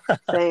Gala.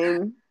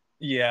 Same.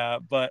 Yeah,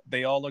 but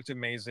they all looked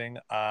amazing.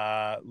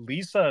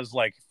 Lisa's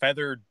like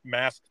feathered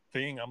mask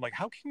thing. I'm like,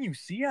 how can you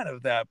see out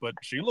of that? But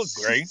she looked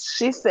great.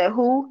 She said,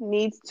 "Who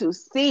needs to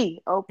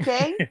see?"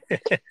 Okay.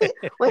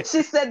 When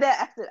she said that,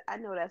 I said, "I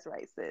know that's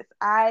right, sis.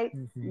 I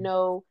Hmm.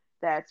 know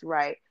that's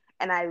right."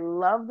 And I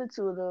love the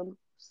two of them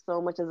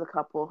so much as a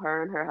couple,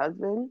 her and her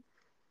husband.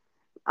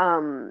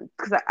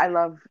 Because I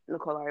love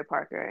Nicole Ari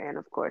Parker, and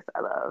of course, I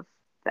love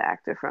the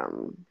actor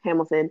from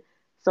Hamilton.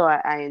 So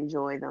I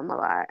enjoy them a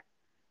lot.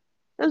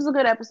 It was a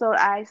good episode.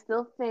 I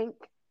still think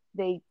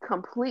they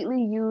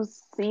completely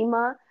used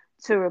Seema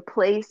to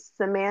replace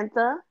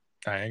Samantha.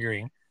 I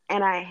agree.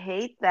 And I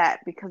hate that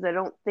because I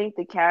don't think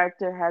the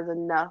character has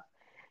enough.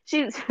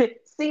 She's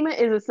Seema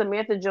is a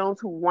Samantha Jones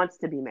who wants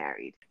to be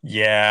married.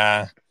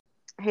 Yeah,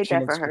 I hate she that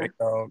for looks great her.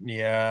 though.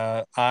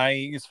 Yeah,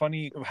 it's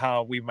funny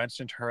how we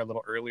mentioned her a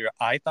little earlier.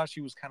 I thought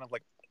she was kind of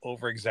like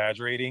over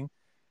exaggerating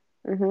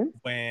Hmm.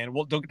 when,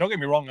 well, don't get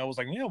me wrong. I was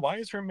like, yeah, why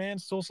is her man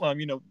still,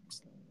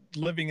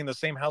 living in the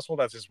same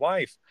household as his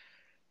wife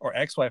or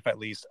ex-wife at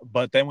least?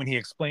 But then when he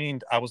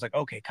explained, I was like,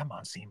 okay, come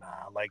on,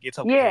 Seema, like it's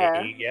Yeah,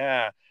 okay,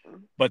 yeah.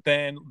 But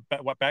then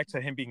back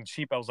to him being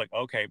cheap, I was like,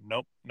 okay,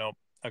 nope, nope.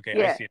 Okay, I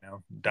yeah. see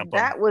now. Dump him.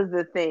 That was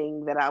the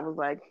thing that I was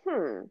like,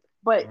 hmm.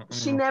 But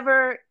she Mm-mm.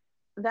 never.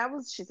 That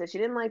was she said she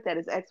didn't like that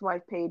his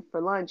ex-wife paid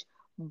for lunch.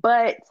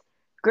 But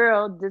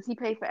girl, does he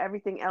pay for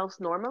everything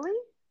else normally?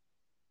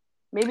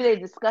 Maybe they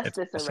discussed It's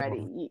this possible.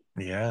 already.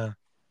 Yeah,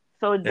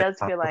 So it it's does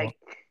feel possible. like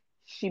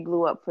she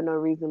blew up for no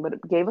reason, but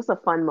it gave us a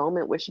fun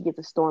moment where she gets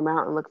to storm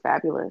out and look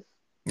fabulous.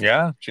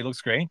 Yeah, she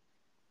looks great.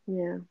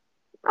 Yeah.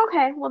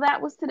 Okay. Well,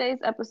 that was today's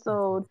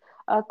episode.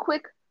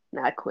 Quick,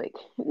 not quick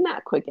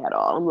at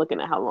all. I'm looking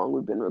at how long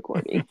we've been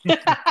recording.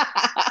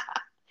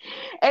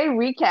 A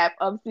recap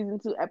of season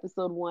two,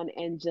 episode one,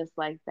 and just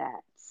like that,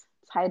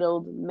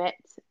 titled Met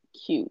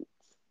Cute.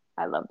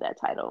 I love that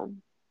title.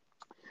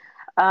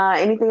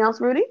 Anything else,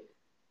 Rudy?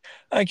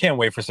 I can't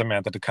wait for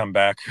Samantha to come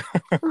back.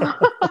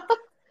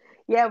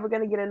 Yeah, we're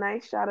gonna get a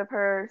nice shot of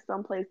her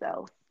someplace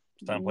else,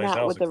 Someplace not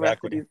else, with the rest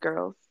of exactly. these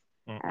girls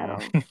at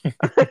Mm-mm.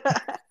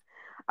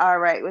 all. All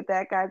right, with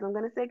that, guys, I'm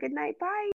gonna say good night. Bye.